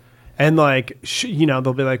talk. And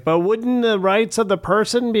they'll be like, but wouldn't the rights of the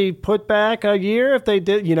person be put back a year if they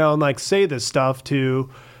did, and say this stuff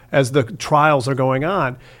as the trials are going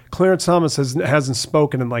on. Clarence Thomas hasn't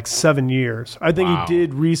spoken in 7 years. I think Wow. he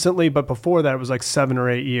did recently, but before that it was 7 or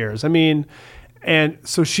 8 years. I mean, and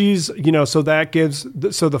so she's, so that gives,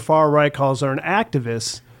 so the far right calls her an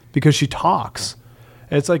activist because she talks.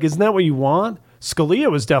 And it's like, isn't that what you want? Scalia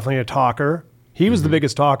was definitely a talker. He was the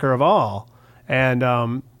biggest talker of all. And,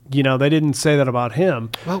 they didn't say that about him.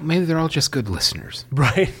 Well, maybe they're all just good listeners.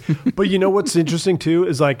 Right. But you know what's interesting too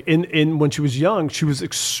is in when she was young, she was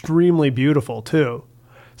extremely beautiful too.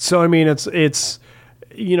 So I mean it's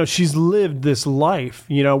she's lived this life.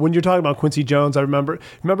 When you're talking about Quincy Jones, I remember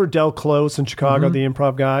Del Close in Chicago, the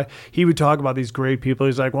improv guy. He would talk about these great people.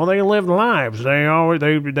 He's like, well, they lived lives.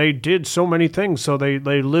 They did so many things, so they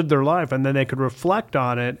lived their life, and then they could reflect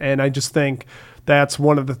on it. And I just think that's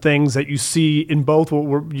one of the things that you see in both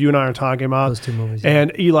what you and I are talking about. Those 2 movies,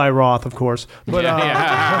 and Eli Roth, of course. But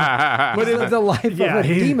But it's the life of a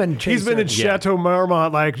demon chaser. he's been in Chateau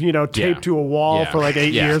Marmont, taped to a wall for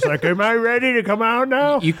 8 years. Like, am I ready to come out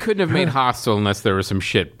now? You couldn't have made Hostel unless there was some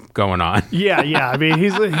shit going on. Yeah. I mean,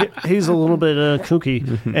 he's a little bit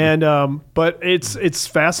kooky, and but it's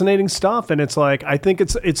fascinating stuff, and it's I think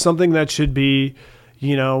it's something that should be,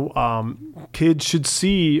 kids should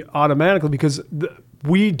see automatically because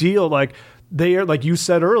we deal they are, like you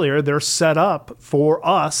said earlier, they're set up for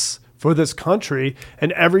us. For this country,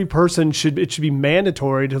 and every person should be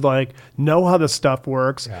mandatory to know how the stuff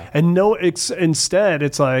works, and instead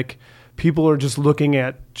it's people are just looking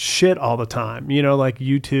at shit all the time,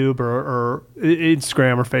 YouTube or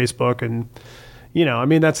Instagram or Facebook, and I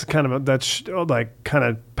mean that's kind of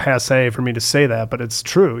passe for me to say that, but it's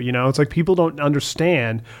true. It's people don't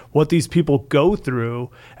understand what these people go through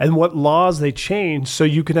and what laws they change so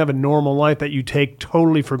you can have a normal life that you take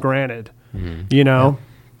totally for granted.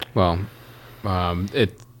 Well,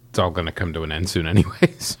 it's all going to come to an end soon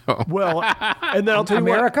anyway. So Well, and then I'll tell you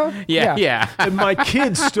America? what. yeah. And my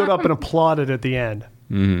kids stood up and applauded at the end.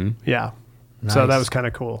 Mm-hmm. Yeah. So that was kind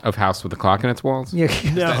of cool. Of House with a Clock in its walls. Yeah.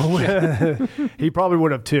 No, he probably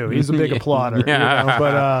would have too. He's a big applauder. Yeah.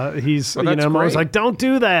 But he's, Well, that's I was great. like, don't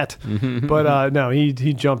do that. But no, he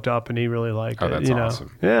jumped up and he really liked Oh, it. that's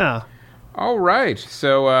awesome. Yeah. All right.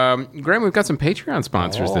 So, Graham, we've got some Patreon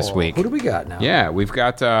sponsors this week. Who do we got now? Yeah, we've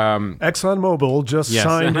got ExxonMobil just Yes.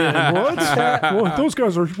 signed in. What? Well, those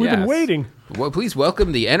guys we've been Yes. waiting. Well, please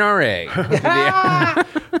welcome the NRA.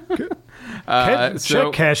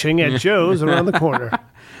 Check cashing at Joe's around the corner.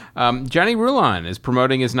 Johnny Rulon is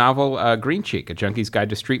promoting his novel Green Cheek, A Junkie's Guide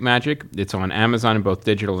to Street Magic. It's on Amazon in both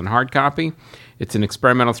digital and hard copy. It's an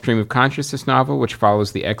experimental stream of consciousness novel which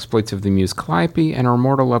follows the exploits of the muse Calliope and her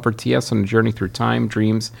immortal lover T.S. on a journey through time,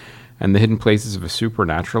 dreams, and the hidden places of a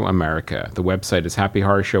supernatural America. The website is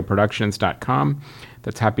happyhorrorshowproductions.com.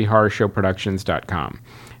 That's happyhorrorshowproductions.com.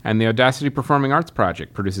 And the Audacity Performing Arts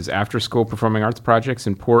Project produces after-school performing arts projects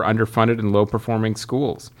in poor, underfunded, and low-performing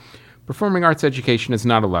schools. Performing arts education is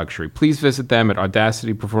not a luxury. Please visit them at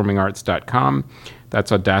audacityperformingarts.com. That's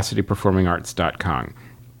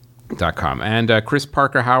audacityperformingarts.com. And Chris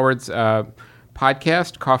Parker Howard's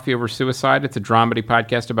podcast, Coffee Over Suicide. It's a dramedy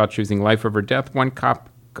podcast about choosing life over death, one cup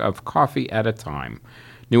of coffee at a time.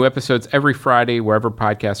 New episodes every Friday, wherever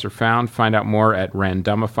podcasts are found. Find out more at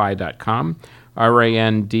randomify.com,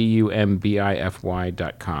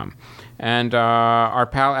 RANDUMBIFY.com. And our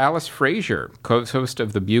pal Alice Frazier, co-host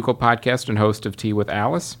of the Bugle podcast and host of Tea with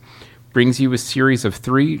Alice, brings you a series of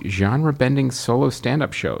 3 genre-bending solo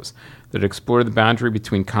stand-up shows that explore the boundary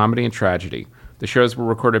between comedy and tragedy. The shows were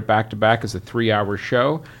recorded back-to-back as a 3-hour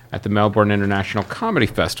show at the Melbourne International Comedy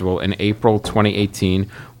Festival in April 2018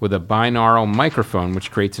 with a binaural microphone,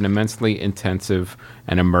 which creates an immensely intensive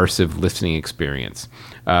and immersive listening experience.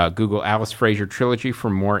 Google Alice Frazier Trilogy for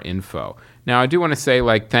more info. Now, I do want to say,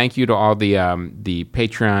 thank you to all the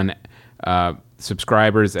Patreon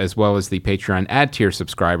subscribers as well as the Patreon ad tier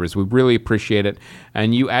subscribers. We really appreciate it.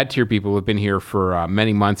 And you ad tier people have been here for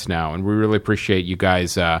many months now, and we really appreciate you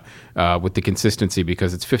guys with the consistency,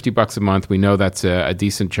 because it's $50 a month. We know that's a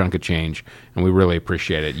decent chunk of change, and we really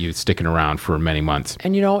appreciate it, you sticking around for many months.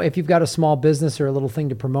 And if you've got a small business or a little thing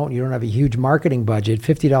to promote and you don't have a huge marketing budget,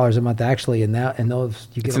 $50 a month actually, and those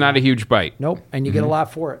you get. It's not a huge bite. Nope, and you get a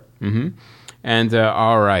lot for it. Mm-hmm. And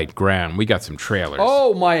all right, Graham, we got some trailers.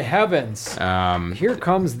 Oh my heavens! Here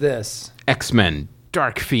comes this X-Men: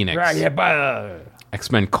 Dark Phoenix. X-Men: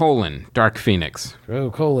 Dark Phoenix.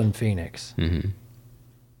 Phoenix. Mm-hmm.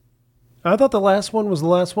 I thought the last one was the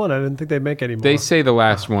last one. I didn't think they'd make any more. They say the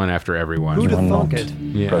last one after every one. Who'd have thunk it?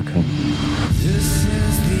 Yeah. Broken. This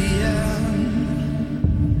is the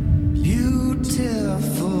end,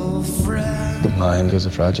 beautiful friend. The mind is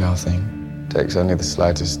a fragile thing. Takes only the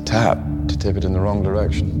slightest tap to tip it in the wrong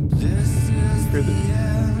direction.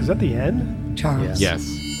 Is that the end? Charles. Yes.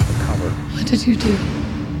 What did you do?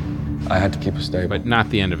 I had to keep her stable. But not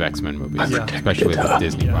the end of X-Men movies, Yeah. especially with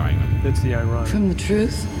Disney buying them. It's the ironic. From the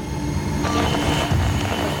truth?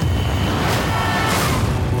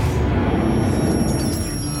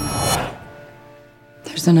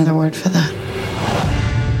 There's another word for that.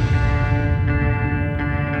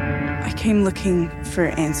 I came looking for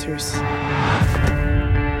answers.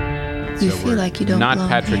 You So feel we're like you don't not belong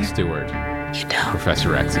Patrick here. Stewart, You don't.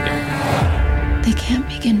 Professor X again. They can't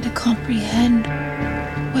begin to comprehend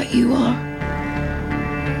what you are.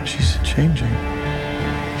 She's changing.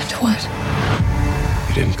 And what?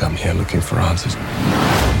 You didn't come here looking for answers.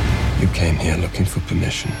 You came here looking for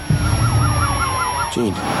permission.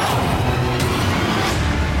 Jean.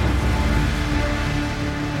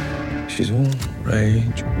 She's all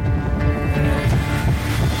rage,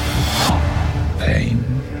 pain,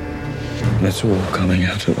 and it's all coming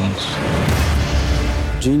out at once.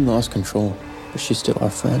 Jean lost control, but she's still our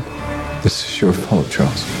friend. This is your fault,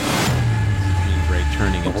 Charles. Jean Grey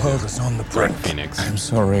turning The into world is on the Dark brink. Phoenix. I'm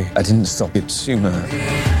sorry. I didn't stop it sooner.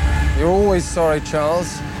 You're always sorry,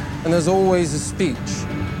 Charles, and there's always a speech,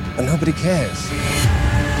 but nobody cares.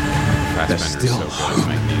 Fassbender's still so good as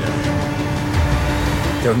Magneto.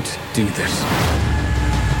 Don't do this.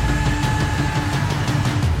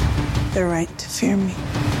 They're right to fear me.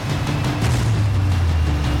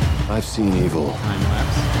 I've seen evil, Time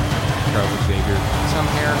lapse. Charles Xavier, some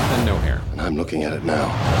hair, then no hair. and I'm looking at it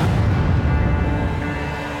now.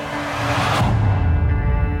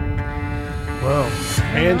 Whoa.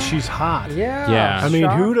 And she's hot. Yeah. I mean,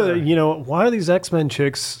 shocker. why are these X-Men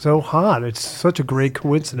chicks so hot? It's such a great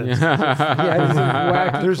coincidence. Yeah, this is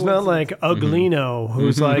wacky There's not like Uglino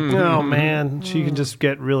who's like, Mm-hmm. no, man, she can just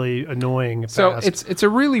get really annoying So fast. it's a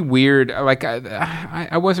really weird,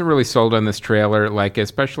 I wasn't really sold on this trailer,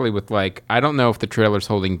 especially with I don't know if the trailer's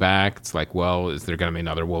holding back. It's well, is there going to be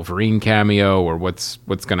another Wolverine cameo, or what's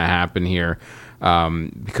going to happen here?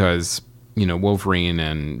 Because Wolverine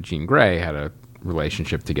and Jean Grey had a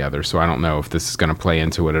relationship together, so I don't know if this is going to play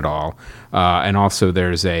into it at all. And also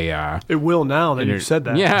there's a it will now that you've said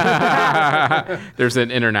that. yeah. There's an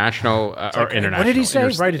international international. What did he say?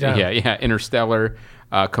 Write it down. Yeah, interstellar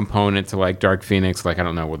component to Dark Phoenix. I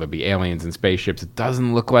don't know, will there be aliens and spaceships? It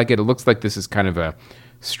doesn't look like it. It looks like this is kind of a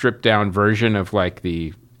stripped down version of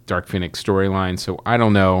the Dark Phoenix storyline. So I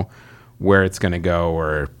don't know where it's going to go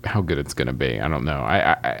or how good it's going to be. I don't know.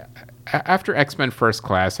 I after X-Men First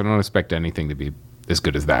Class, I don't expect anything to be as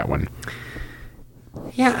good as that one.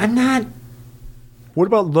 Yeah, I'm not. What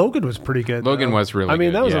about Logan? Was pretty good. Logan though. was really I mean,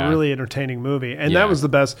 good, that was yeah. a really entertaining movie, and Yeah. that was the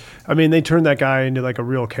best. I mean, they turned that guy into a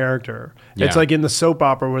real character. It's Yeah. like in the soap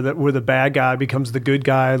opera where the bad guy becomes the good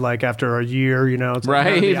guy after a year. It's kind of the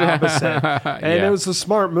Right. opposite. And Yeah. it was a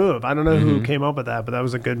smart move. I don't know who came up with that, but that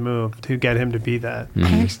was a good move to get him to be that.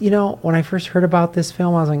 I actually, when I first heard about this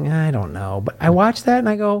film, I was like, I don't know. But I watched that and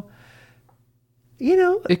I go,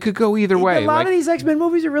 It could go either way. a lot of these X-Men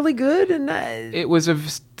movies are really good, and It was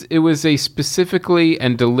a specifically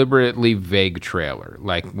and deliberately vague trailer.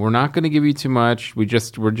 We're not going to give you too much. We're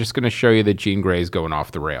just going to show you that Jean Grey is going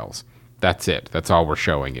off the rails. That's it. That's all we're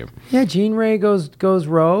showing you. yeah, Jean Grey goes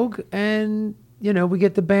rogue, and we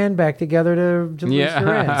get the band back together to lose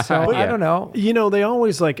her in. So I don't know. They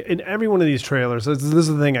always in every one of these trailers, this is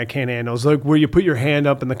the thing I can't handle. It's like where you put your hand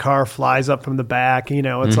up and the car flies up from the back.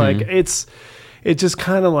 It's like it's just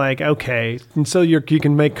kind of like, okay, and so you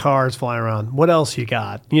can make cars fly around. What else you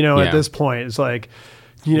got? At this point, it's like,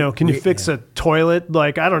 can you fix a toilet?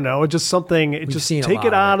 Like, I don't know. It's just something. Take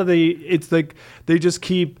it out of the. It's like they just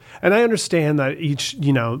keep. And I understand that each,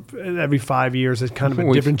 every 5 years, it's kind of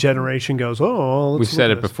a different generation goes. Oh, we've said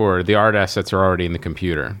it before. The art assets are already in the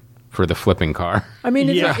computer for the flipping car. I mean,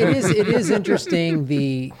 it is interesting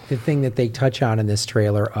the thing that they touch on in this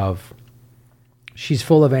trailer of. She's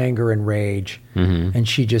full of anger and rage, and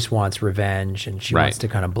she just wants revenge, and she wants to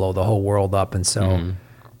kind of blow the whole world up, and so,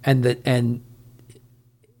 and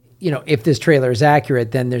if this trailer is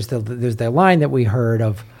accurate, then there's the line that we heard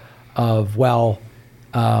of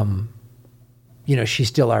she's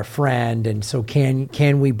still our friend, and so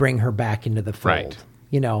can we bring her back into the fold?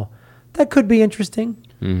 Right. That could be interesting.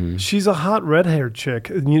 Mm-hmm. She's a hot red-haired chick.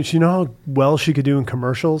 You know how well she could do in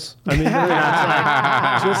commercials? I mean,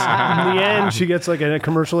 just in the end, she gets like a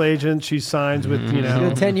commercial agent. She signs with, a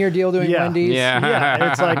 10-year deal doing Wendy's.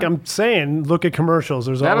 Yeah. It's like, I'm saying, look at commercials.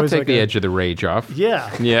 There's That'll always take the edge of the rage off.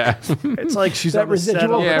 Yeah. Yeah. It's like she's that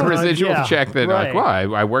residual. Residual check that like, well,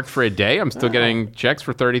 I worked for a day. I'm still getting checks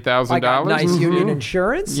for $30,000. I got nice union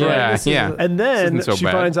insurance. Yeah, and then she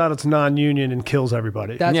finds out it's non-union and kills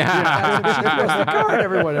everybody. That's the card.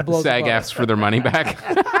 Everyone, it blows SAG asks for their money back.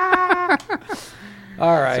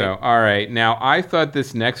 All right. So, all right. Now, I thought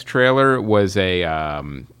this next trailer was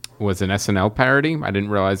an SNL parody. I didn't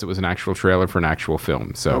realize it was an actual trailer for an actual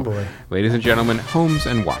film. So, ladies and gentlemen, Holmes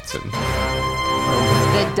and Watson.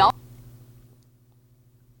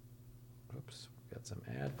 Oops, got some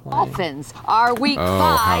ad playing. Dolphins are week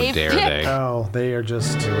 5. How dare they? Oh, they are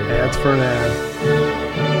just ads for an ad.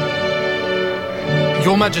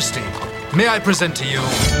 Your Majesty, may I present to you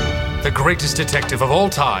the greatest detective of all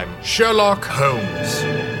time, Sherlock Holmes,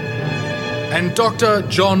 and Dr.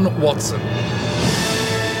 John Watson.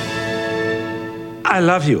 I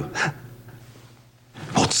love you.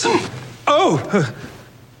 Watson. Oh!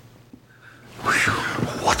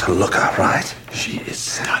 What a looker, right? She is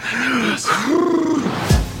stunning.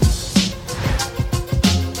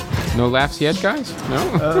 No laughs yet, guys? No?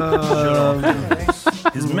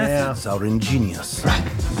 His methods are ingenious. Right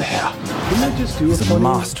there. Didn't I just do He's a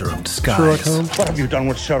master of disguise. What have you done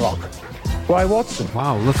with Sherlock? Why, Watson?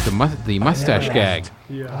 Wow, look, the mustache gag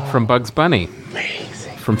from Bugs Bunny.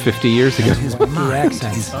 Amazing. From 50 years ago. His mind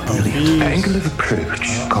is brilliant. Angle of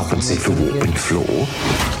approach, compensate for warping floor,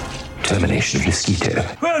 termination of mosquito.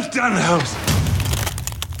 Well done, Holmes.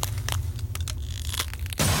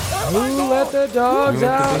 Who let the dogs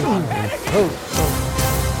out?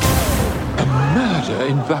 A murder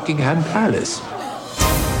in Buckingham Palace.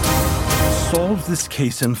 Solve this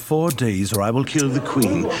case in 4 days or I will kill the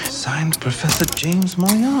Queen. Signed, Professor James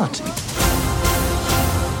Moriarty.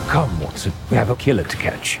 Come, Watson. We have a killer to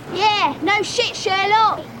catch. Yeah, no shit,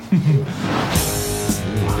 Sherlock. Did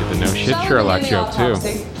the no shit Sherlock joke, too.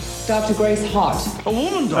 Dr. Grace Hart. A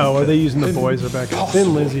woman doctor. Oh, are they using the boys Rebecca?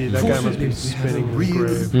 Thin Lizzy, that guy must be spinning in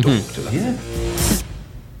his grave. Doctor. Yeah?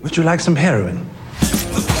 Would you like some heroin?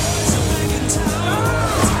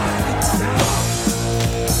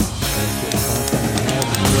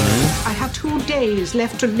 I have 2 days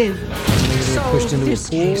left to live. So pushed into a this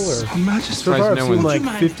pool, case. or Her Majesty. So far, I've no seen one-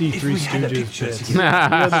 like 53 Stooges bits. The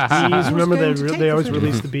bees, remember they always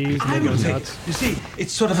release the bees and they go nuts. You see,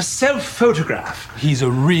 it's sort of a self-photograph. He's a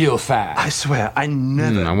real fan. I swear, I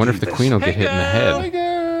never. I wonder if the do Queen will this. get hit in the head.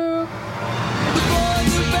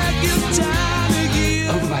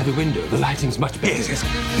 Over by the window, the lighting's much better. Yes. There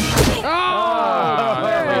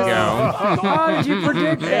we go. How did you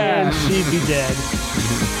predict that? And she'd be dead.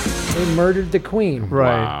 They murdered the queen.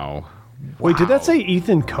 Right. Wow. Wait, did that say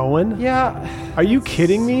Ethan Cohen? Yeah. Are you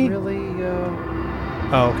kidding me? Really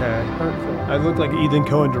Oh, okay. hurtful. I looked like Ethan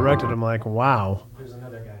Cohen directed. I'm like, wow. There's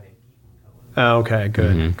another guy named Ethan Cohen. Oh, okay,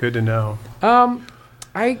 good. Good to know.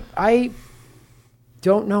 I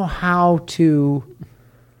don't know how to.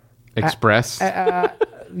 Express.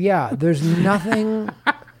 Yeah, there's nothing.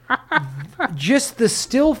 Just the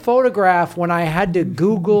still photograph. When I had to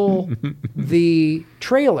Google the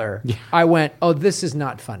trailer, I went, "Oh, this is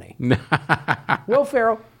not funny." Will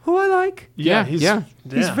Ferrell, who I like, He's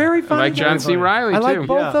very I funny. like John C. Reilly, I too. like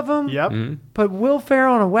both of them. Yep. But Will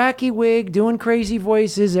Ferrell in a wacky wig, doing crazy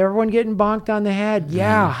voices, everyone getting bonked on the head.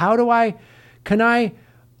 Yeah, how do I? Can I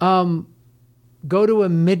go to a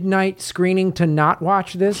midnight screening to not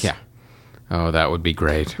watch this? Yeah. Oh, that would be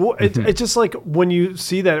great. Well, it's just like when you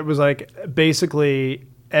see that, it was like basically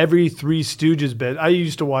every Three Stooges bit. I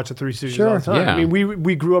used to watch the Three Stooges all the time. Yeah. I mean,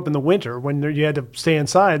 we grew up in the winter when you had to stay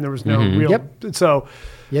inside and there was no real. So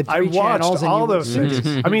I watched all those things.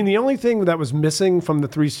 I mean, the only thing that was missing from the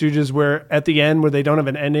Three Stooges where at the end where they don't have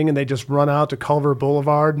an ending and they just run out to Culver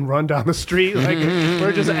Boulevard and run down the street, like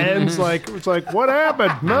where it just ends like it's like what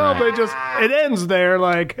happened? No, it ends there.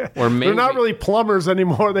 Like or maybe, they're not really plumbers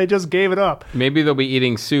anymore. They just gave it up. Maybe they'll be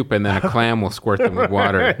eating soup and then a clam will squirt them with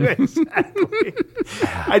water. Exactly.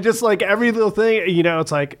 I just like every little thing.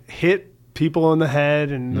 It's like hit people in the head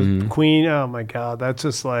and the Queen. Oh my God, that's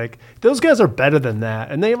just like those guys are better than that,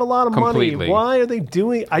 and they have a lot of money. Why are they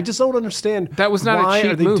doing? I just don't understand. That was not a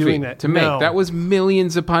cheap movie to make. That was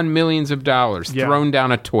millions upon millions of dollars thrown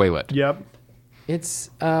down a toilet. Yep. It's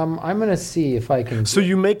I'm gonna see if I can. So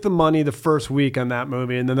you make the money the first week on that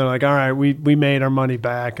movie, and then they're like, "All right, we made our money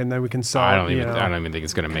back, and then we can sell." I don't even think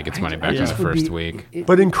it's gonna make its money back in the first week.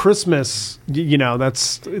 But in Christmas,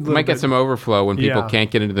 that's it might get some overflow when people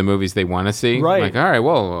can't get into the movies they want to see. Right? Like, all right,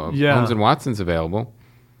 well, Holmes and Watson's available.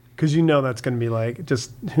 Because that's going to be like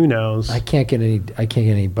just who knows. I can't get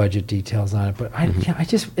any budget details on it, but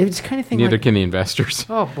it's kind of thing. Neither can the investors.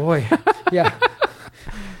 Oh boy, yeah.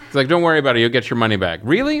 It's like, don't worry about it. You'll get your money back.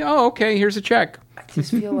 Really? Oh, okay. Here's a check. I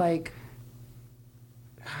just feel like,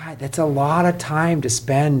 God, that's a lot of time to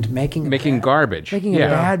spend making garbage. Making a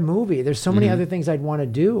bad movie. There's so many other things I'd want to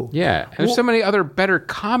do. Yeah. There's so many other better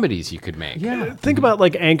comedies you could make. Yeah. Think about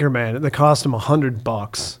like Anchorman. That cost him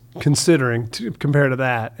 $100, compared to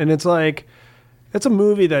that. And it's like, it's a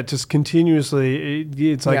movie that just continuously,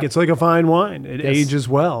 it's like a fine wine. It ages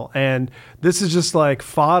well. And this is just like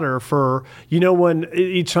fodder for, when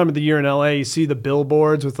each time of the year in LA, you see the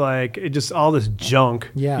billboards with like just all this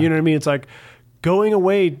junk. Yeah. You know what I mean? It's like going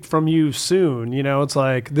away from you soon. It's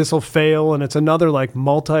like this will fail and it's another like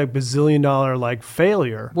multi-bazillion dollar like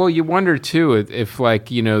failure. Well, you wonder too if like,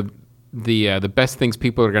 the best things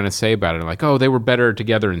people are going to say about it are like, oh, they were better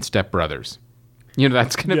together in Step Brothers.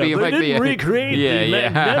 That's going to be like they didn't recreate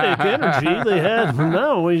the magnetic energy they had.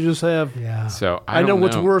 No, we just have. Yeah. So I know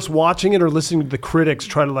what's worse, watching it or listening to the critics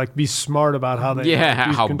try to like be smart about how they.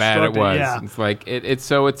 Yeah, how bad it was. Yeah. It's like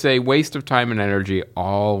it's a waste of time and energy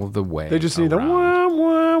all the way. They just need the wah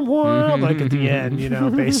wah wah like at the end,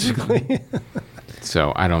 basically.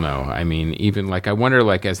 So I don't know. I mean, even like I wonder,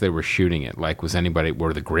 like as they were shooting it, like were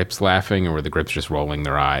the grips laughing or were the grips just rolling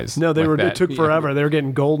their eyes? No, they like were. It took forever. They were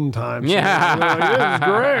getting golden time. Yeah, like, this is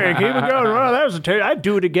great. Keep it going. Wow, that was I'd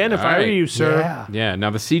do it again if I were you, sir. Yeah.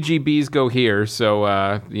 Now the CGBs go here,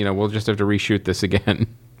 so we'll just have to reshoot this again.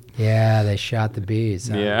 Yeah, they shot the bees.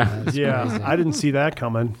 Yeah, yeah. I didn't see that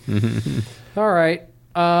coming. All right.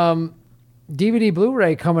 DVD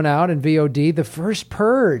Blu-ray coming out in VOD, The First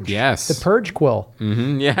Purge. Yes. The Purge Quill.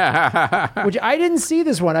 Mm-hmm, yeah. Which I didn't see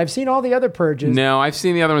this one. I've seen all the other Purges. No, I've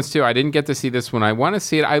seen the other ones too. I didn't get to see this one. I want to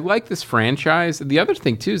see it. I like this franchise. The other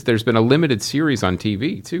thing too is there's been a limited series on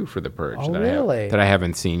TV too for The Purge. Oh, that really? that I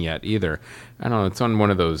haven't seen yet either. I don't know. It's on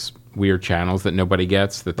one of those weird channels that nobody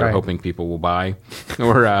gets that they're hoping people will buy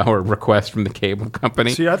or request from the cable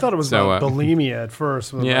company. See, I thought it was about bulimia at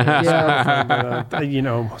first. Yeah.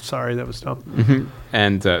 Sorry, that was dumb. Mm-hmm.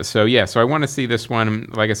 And so I want to see this one.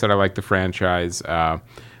 Like I said, I like the franchise.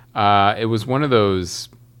 It was one of those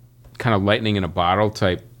kind of lightning in a bottle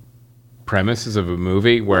type premises of a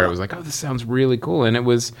movie where it was like, oh, this sounds really cool. And it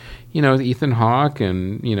was, Ethan Hawke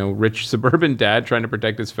and, rich suburban dad trying to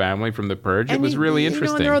protect his family from the purge. It was really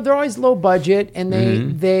interesting. They're always low budget and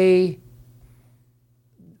they're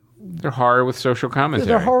horror with social commentary.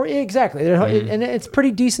 They're horror, exactly. And it's pretty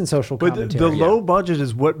decent social commentary. But the low budget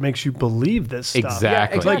is what makes you believe this stuff.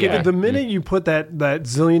 Exactly. It's like the minute you put that $1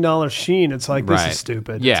 zillion sheen, it's like, this is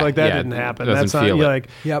stupid. Yeah, it's like, that didn't happen. That's not, you're like,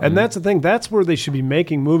 and that's the thing. That's where they should be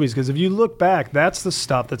making movies. Because if you look back, that's the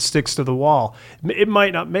stuff that sticks to the wall. It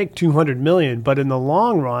might not make $200 million, but in the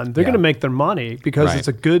long run, they're going to make their money because it's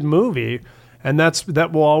a good movie. And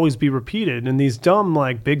that will always be repeated. And these dumb,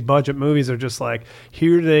 like, big budget movies are just like,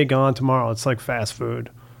 here today, gone tomorrow. It's like fast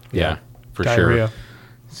food. Yeah, for Diarrhea. sure.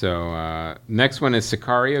 So next one is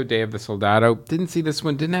Sicario, Day of the Soldado. Didn't see this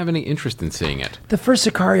one. Didn't have any interest in seeing it. The first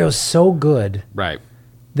Sicario is so good. Right.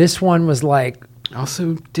 This one was like...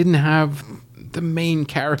 Also didn't have the main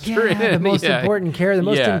character in it. The most important character, the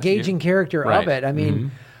most engaging character of it. I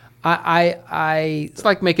mean... It's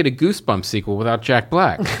like making a Goosebumps sequel without Jack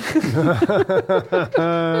Black.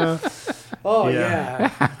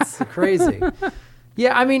 It's crazy.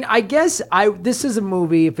 Yeah, I mean, I guess this is a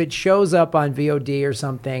movie, if it shows up on VOD or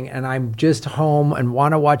something and I'm just home and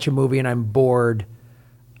want to watch a movie and I'm bored,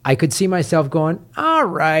 I could see myself going, all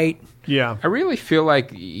right. Yeah. I really feel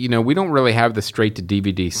like, we don't really have the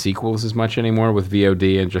straight-to-DVD sequels as much anymore with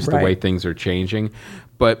VOD and just the way things are changing.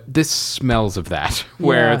 But this smells of that,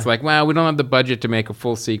 where it's like, wow, we don't have the budget to make a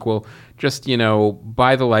full sequel. Just,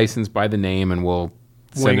 buy the license, buy the name, and we'll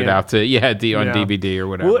send it out to, on DVD or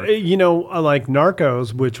whatever. Well, like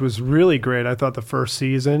Narcos, which was really great. I thought the first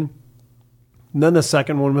season. And then the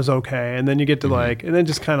second one was okay. And then you get to and then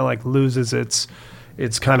just kind of like loses its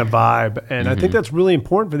kind of vibe. And I think that's really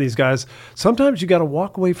important for these guys. Sometimes you got to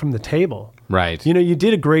walk away from the table. Right. You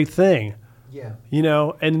did a great thing. Yeah.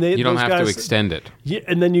 And you don't have to extend it. Yeah,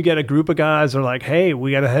 and then you get a group of guys that are like, hey,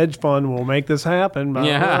 we got a hedge fund. We'll make this happen. Blah,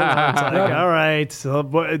 blah, blah. It's like, all right. So,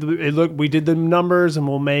 look, we did the numbers and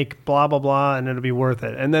we'll make blah, blah, blah, and it'll be worth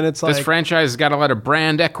it. And then it's like... This franchise has got a lot of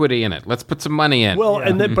brand equity in it. Let's put some money in. Well,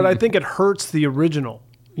 but I think it hurts the original.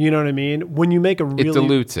 You know what I mean? When you make a really... It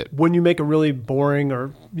dilutes it. When you make a really boring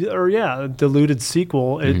or diluted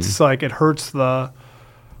sequel, it's like it hurts the...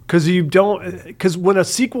 Because when a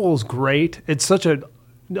sequel is great, it's such an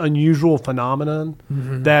unusual phenomenon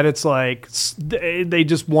that it's like they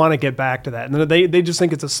just want to get back to that. And they just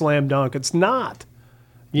think it's a slam dunk. It's not.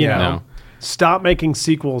 You know? No. Stop making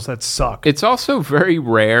sequels that suck. It's also very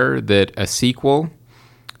rare that a sequel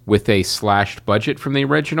with a slashed budget from the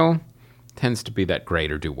original tends to be that great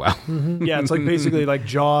or do well. Yeah, it's like basically like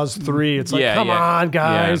Jaws 3. It's like, come on,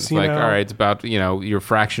 guys. It's like, all right, it's about, your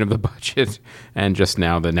fraction of the budget, and just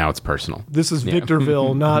now it's personal. This is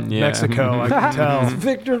Victorville, not Mexico, I can tell.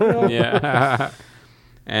 Victorville. Yeah.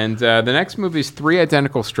 And the next movie is Three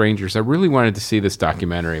Identical Strangers. I really wanted to see this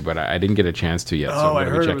documentary, but I didn't get a chance to yet. So I'm I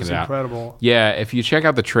heard checking it was out. incredible. Yeah, if you check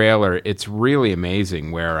out the trailer, it's really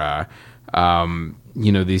amazing where,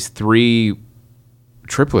 these three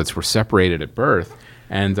triplets were separated at birth,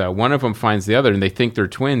 and one of them finds the other, and they think they're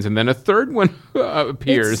twins, and then a third one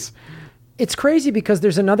appears. It's crazy because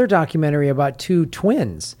there's another documentary about two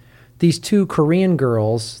twins. These two Korean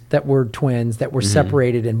girls that were twins that were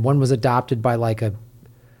separated, and one was adopted by like a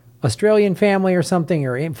Australian family or something,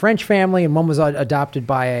 or a French family, and one was adopted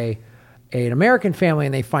by an American family,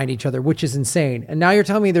 and they find each other, which is insane. And now you're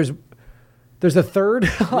telling me there's a third?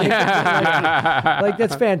 like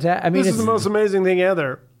that's fantastic. I mean, this is the most amazing thing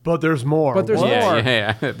ever. But there's more. But there's more.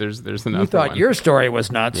 Yeah. There's another. You thought one. your story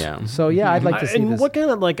was nuts. Yeah. So I'd like to see and this. what kind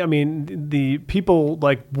of the people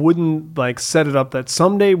wouldn't set it up that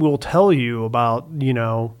someday we'll tell you about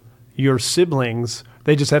your siblings.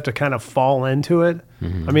 They just have to kind of fall into it.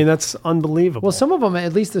 I mean, that's unbelievable. Well, some of them,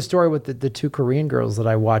 at least the story with the two Korean girls that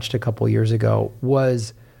I watched a couple years ago,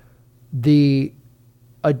 was the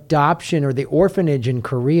adoption or the orphanage in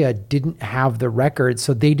Korea didn't have the record,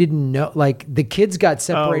 so they didn't know. Like the kids got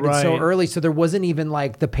separated so early, so there wasn't even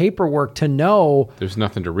like the paperwork to know. There's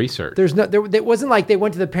nothing to research. It wasn't like they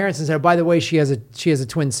went to the parents and said, oh, "By the way, she has a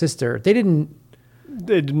twin sister." They didn't.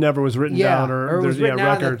 It never was written down, or it was written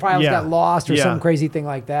down, and the files got lost, or some crazy thing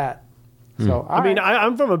like that. So I mean,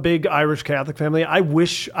 I'm from a big Irish Catholic family. I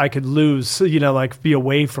wish I could lose, be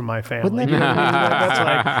away from my family. That's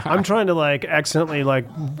like I'm trying to accidentally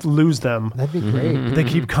lose them. That'd be great. They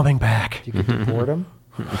keep coming back. You could deport them.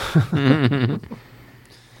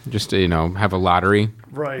 Just have a lottery,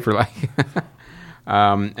 right? For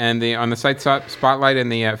and on the site spotlight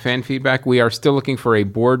and the fan feedback, we are still looking for a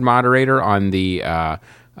board moderator on the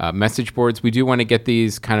message boards. We do want to get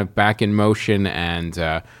these kind of back in motion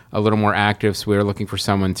and a little more active, so we're looking for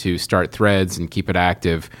someone to start threads and keep it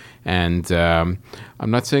active. And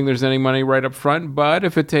I'm not saying there's any money right up front, but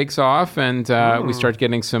if it takes off and we start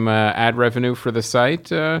getting some ad revenue for the site,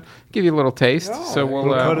 give you a little taste. So we'll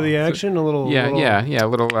go to the action, a little a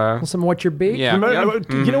little some what your beat. Yeah. You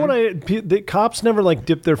know what the cops never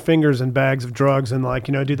dip their fingers in bags of drugs and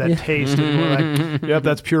do that taste. And we're yep,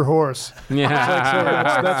 that's pure horse. Yeah,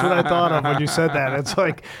 that's what I thought of when you said that. It's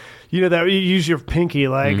like. That you use your pinky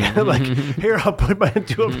here I'll put my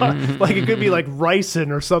into a it could be like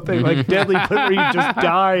ricin or something deadly, where you just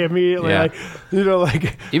die immediately. Yeah.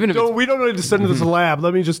 Even if we don't need to send it to the lab.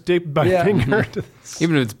 Let me just dip my finger into this.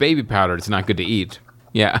 Even if it's baby powder, it's not good to eat.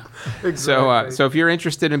 Yeah. Exactly. So if you're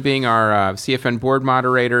interested in being our CFN board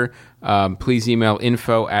moderator, please email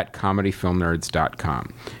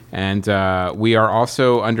info@comedyfilmnerds.com. And we are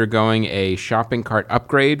also undergoing a shopping cart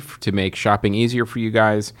upgrade to make shopping easier for you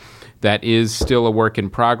guys. That is still a work in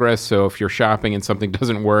progress, so if you're shopping and something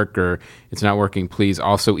doesn't work or it's not working, please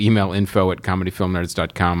also email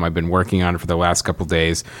info@comedyfilmnerds.com. I've been working on it for the last couple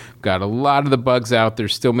days. Got a lot of the bugs out. There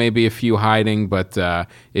still may be a few hiding, but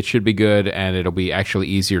it should be good, and it'll be actually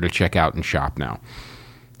easier to check out and shop now.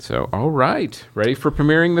 So, all right. Ready for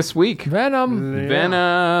premiering this week? Venom.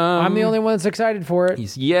 Venom. I'm the only one that's excited for it.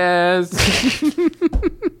 Yes.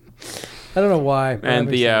 I don't know why. And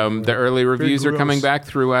the early reviews are coming gross. back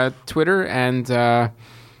through Twitter, and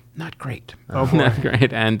not great. Oh, boy. Not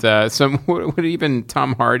great. And what even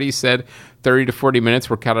Tom Hardy said, 30 to 40 minutes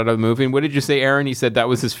were cut out of the movie. And what did you say, Aaron? He said that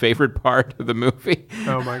was his favorite part of the movie.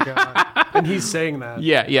 Oh my god! And he's saying that.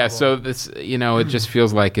 Yeah. So this, it just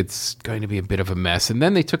feels like it's going to be a bit of a mess. And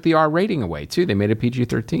then they took the R rating away too. They made it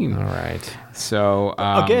PG-13. All right. So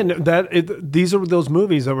Again, these are those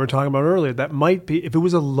movies that we were talking about earlier. That might be if it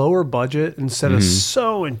was a lower budget instead of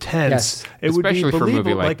so intense. Yes. It would be Especially for a movie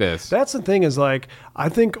believable. like this. That's the thing is like I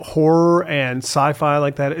think horror and sci-fi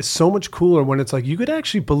like that is so much cooler when it's like you could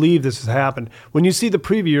actually believe this has happened. When you see the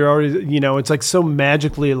preview, you're already it's like so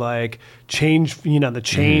magically like change. The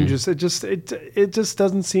changes. It just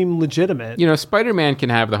doesn't seem legitimate. Spider-Man can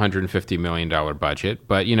have the $150 million budget,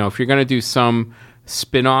 but if you're going to do some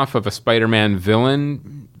spin-off of a Spider-Man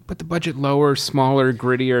villain, put the budget lower, smaller,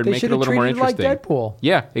 grittier, and They make it a little more interesting. like Deadpool.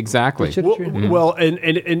 Yeah, exactly. Well,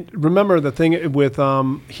 and remember the thing with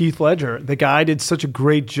Heath Ledger, the guy did such a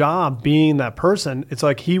great job being that person. It's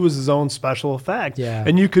like he was his own special effect,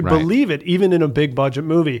 and you could believe it even in a big budget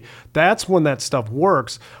movie. That's when that stuff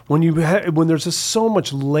works. When when there's just so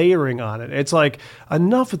much layering on it, it's like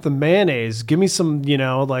enough with the mayonnaise. Give me some,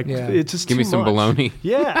 it's just give me some much. bologna.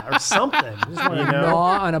 Yeah, or something.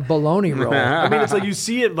 Gnaw on a bologna roll. I mean, it's like you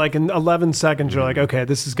see it like in 11 seconds. You're like, okay,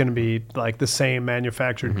 this is going to be like the same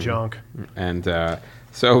manufactured junk. And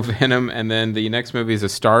so Venom, and then the next movie is A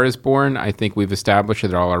Star Is Born. I think we've established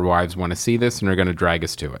that all our wives want to see this and are going to drag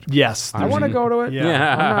us to it. Yes, I want to go to it.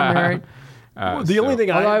 Yeah. I'm not married. The only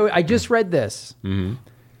thing I just read this.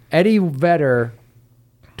 Eddie Vedder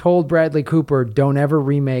told Bradley Cooper, "Don't ever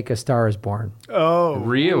remake A Star Is Born." Oh,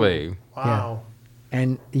 really? Wow. Yeah.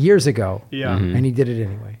 And years ago. Yeah. And he did it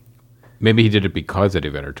anyway. Maybe he did it because Eddie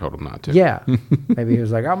Vedder told him not to. Yeah. Maybe he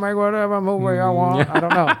was like, I'll make whatever movie I want. I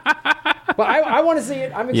don't know. But I want to see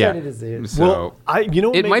it. I'm excited to see it. So,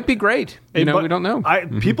 well, it might be great. We don't know.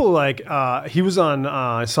 People like, he was on,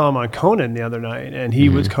 I saw him on Conan the other night, and he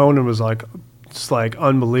was, Conan was like, just like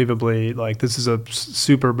unbelievably, like, this is a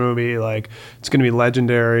super movie. Like, it's going to be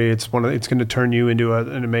legendary. It's going to turn you into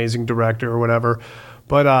an amazing director or whatever.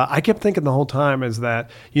 But I kept thinking the whole time is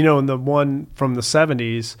that, in the one from the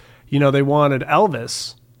 70s, they wanted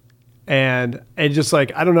Elvis, and it just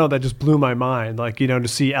like, I don't know, that just blew my mind. Like, to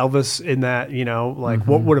see Elvis in that, like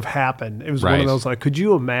what would have happened? It was one of those, like, could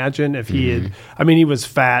you imagine if he had, I mean, he was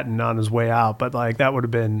fat and on his way out, but like that would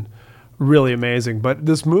have been really amazing. But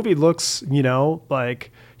this movie looks,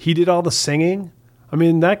 like he did all the singing. I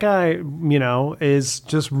mean, that guy, is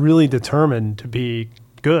just really determined to be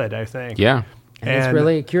good, I think. Yeah. And it's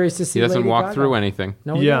really curious to see. He doesn't Lady walk Gaga. through anything.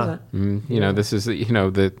 No, he doesn't. This is,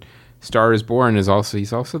 the Star Is Born he's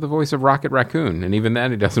also the voice of Rocket Raccoon, and even that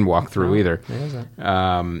he doesn't walk through either. He doesn't.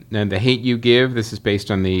 And The Hate U Give, this is based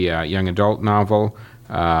on the young adult novel,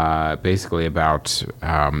 basically about,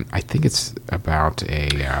 I think it's about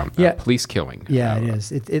a police killing. Yeah, it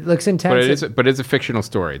is. It looks intense. But it's a fictional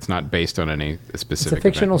story. It's not based on any specific. It's a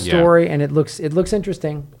fictional event. story, and it looks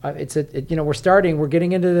interesting. We're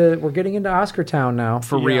getting into Oscar Town now.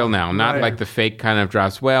 For real now, not like the fake kind of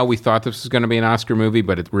drops. Well, we thought this was going to be an Oscar movie,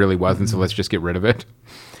 but it really wasn't. So let's just get rid of it.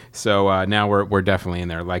 So now we're definitely in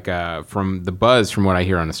there. Like from the buzz, from what I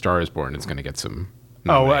hear on A Star Is Born, it's going to get some.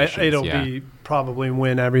 It'll be probably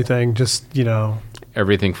win everything. Just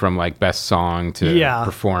everything from like best song to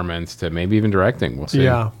performance to maybe even directing. We'll see.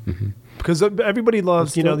 Yeah. Because everybody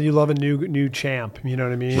loves, you love a new champ. You know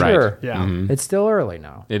what I mean? Sure. Yeah. Mm-hmm. It's still early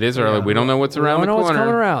now. It is early. We don't know what's around the corner. What's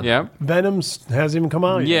coming around. Yep. Venom's hasn't even come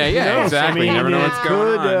out yet. Yeah, exactly. You never know what's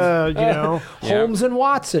going on. Holmes and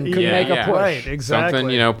Watson could make a push. Right, exactly.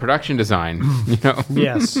 Something, production design.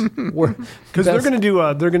 Yes. Because they're gonna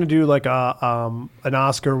do like an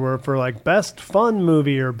Oscar for like best fun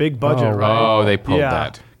movie or big budget. Right? Oh, they pulled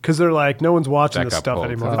that. Because they're like, no one's watching this stuff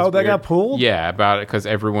anymore. Oh, that got pulled? Yeah, about it, because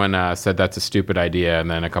everyone said that's a stupid idea, and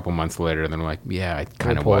then a couple months later, then we're like, yeah, it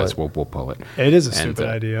kind of was. We'll pull it. It is a stupid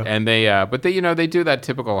idea. And they do that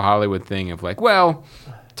typical Hollywood thing of like, well,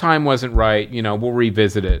 time wasn't right, we'll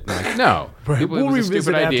revisit it. And like, no, it was a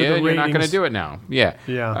stupid idea, and you're not going to do it now. Yeah.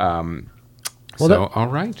 Yeah. All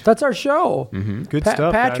right. That's our show. Mm-hmm. Good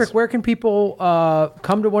stuff, Patrick, guys. where can people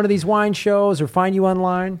come to one of these wine shows or find you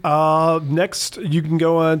online? Next, you can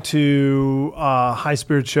go on to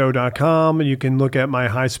highspiritshow.com, and you can look at my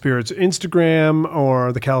High Spirits Instagram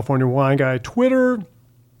or the California Wine Guy Twitter.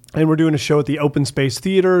 And we're doing a show at the Open Space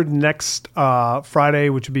Theater next Friday,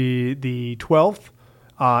 which would be the 12th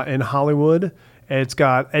in Hollywood. It's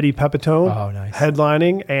got Eddie Pepitone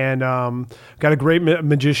headlining, and got a great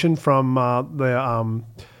magician from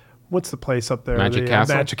what's the place up there? Magic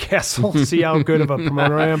Castle? Magic Castle. See how good of a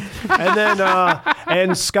promoter I am. And then,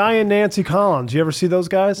 and Sky and Nancy Collins. You ever see those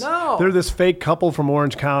guys? No. They're this fake couple from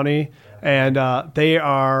Orange County, and they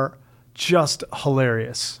are just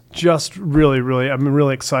hilarious. Just really, really, I'm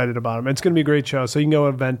really excited about them. It's going to be a great show. So you can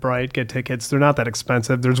go to Eventbrite, get tickets. They're not that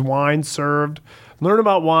expensive. There's wine served. Learn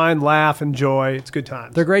about wine, laugh, enjoy. It's good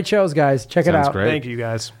times. They're great shows, guys. Check it out. Great. Thank you,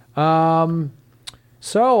 guys.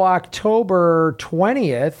 So October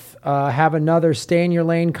 20th, have another Stay in Your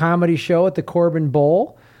Lane comedy show at the Corbin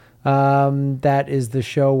Bowl. That is the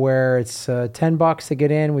show where it's $10 to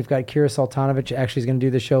get in. We've got Kira Sultanovich actually is going to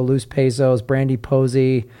do the show. Luz Pesos, Brandy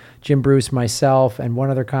Posey, Jim Bruce, myself, and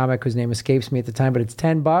one other comic whose name escapes me at the time. But it's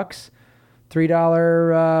 $10,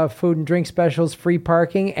 $3 food and drink specials, free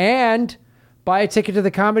parking, and buy a ticket to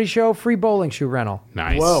the comedy show, free bowling shoe rental.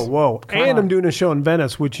 Nice. Whoa. And I'm doing a show in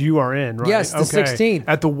Venice, which you are in, right? Yes, the 16th.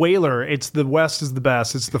 At the Whaler, it's the West is the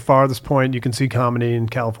best. It's the farthest point you can see comedy in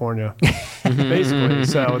California, basically.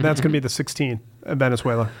 So that's going to be the 16th at Venice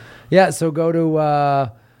Whaler. Yeah, so go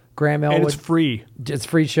to Graham Elwood. And it's free. It's a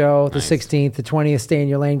free show, the 16th. The 20th, Stay in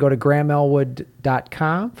Your Lane. Go to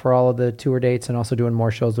grahamelwood.com for all of the tour dates, and also doing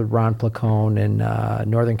more shows with Ron Placone in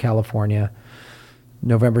Northern California.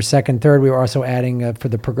 November 2nd, 3rd, we were also adding for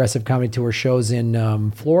the Progressive Comedy Tour shows in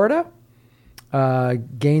Florida,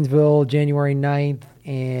 Gainesville, January 9th,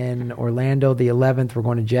 and Orlando, the 11th. We're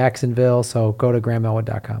going to Jacksonville, so go to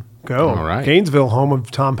grahamelwood.com. Go. All right. Gainesville, home of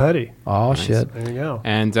Tom Petty. Oh, shit. There you go.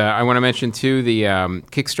 And I want to mention, too, the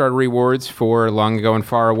Kickstarter rewards for Long Ago and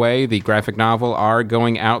Far Away, the graphic novel, are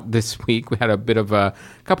going out this week. We had a bit of a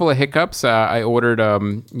couple of hiccups. I ordered,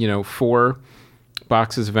 4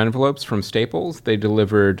 boxes of envelopes from Staples. They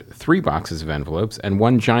delivered 3 boxes of envelopes and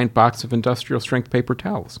 1 giant box of industrial strength paper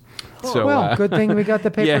towels. So, well, good thing we got the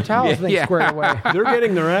paper towels thing squared away. They're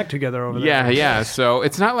getting their act together over there. Yeah. So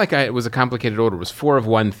it's not like it was a complicated order. It was 4 of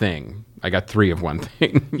one thing. I got 3 of one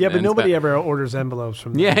thing. Yeah, but nobody ever orders envelopes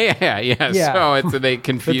from them. Yeah. So they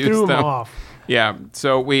confused threw them them off. Yeah.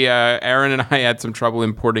 So we, Aaron and I had some trouble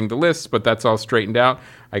importing the lists, but that's all straightened out.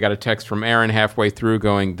 I got a text from Aaron halfway through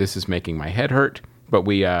going, "This is making my head hurt." But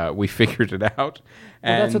we figured it out.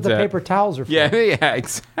 Well, that's what the paper towels are for. Yeah,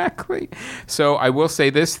 exactly. So I will say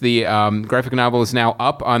this: the graphic novel is now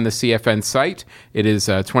up on the CFN site. It is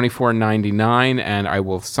 $24.99, and I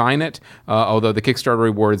will sign it. Although the Kickstarter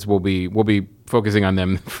rewards will be focusing on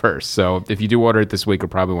them first. So if you do order it this week, it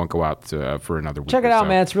probably won't go out for another week. Check it out, so.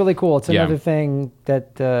 man. It's really cool. It's another thing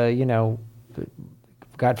that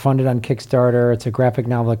got funded on Kickstarter. It's a graphic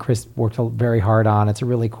novel that Chris worked very hard on. It's a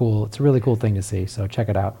really cool thing to see. So check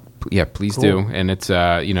it out. Yeah, please do. And it's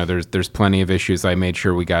there's plenty of issues. I made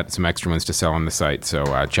sure we got some extra ones to sell on the site. So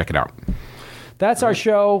check it out. That's our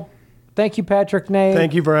show. Thank you, Patrick Ney.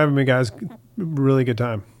 Thank you for having me, guys. Really good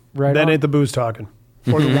time. Right. That ain't the booze talking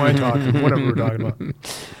or the wine talking, whatever we're talking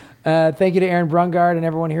about. Thank you to Aaron Brungard and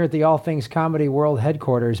everyone here at the All Things Comedy World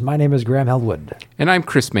Headquarters. My name is Graham Elwood. And I'm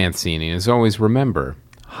Chris Mancini. As always, remember,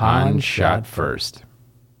 Han shot first.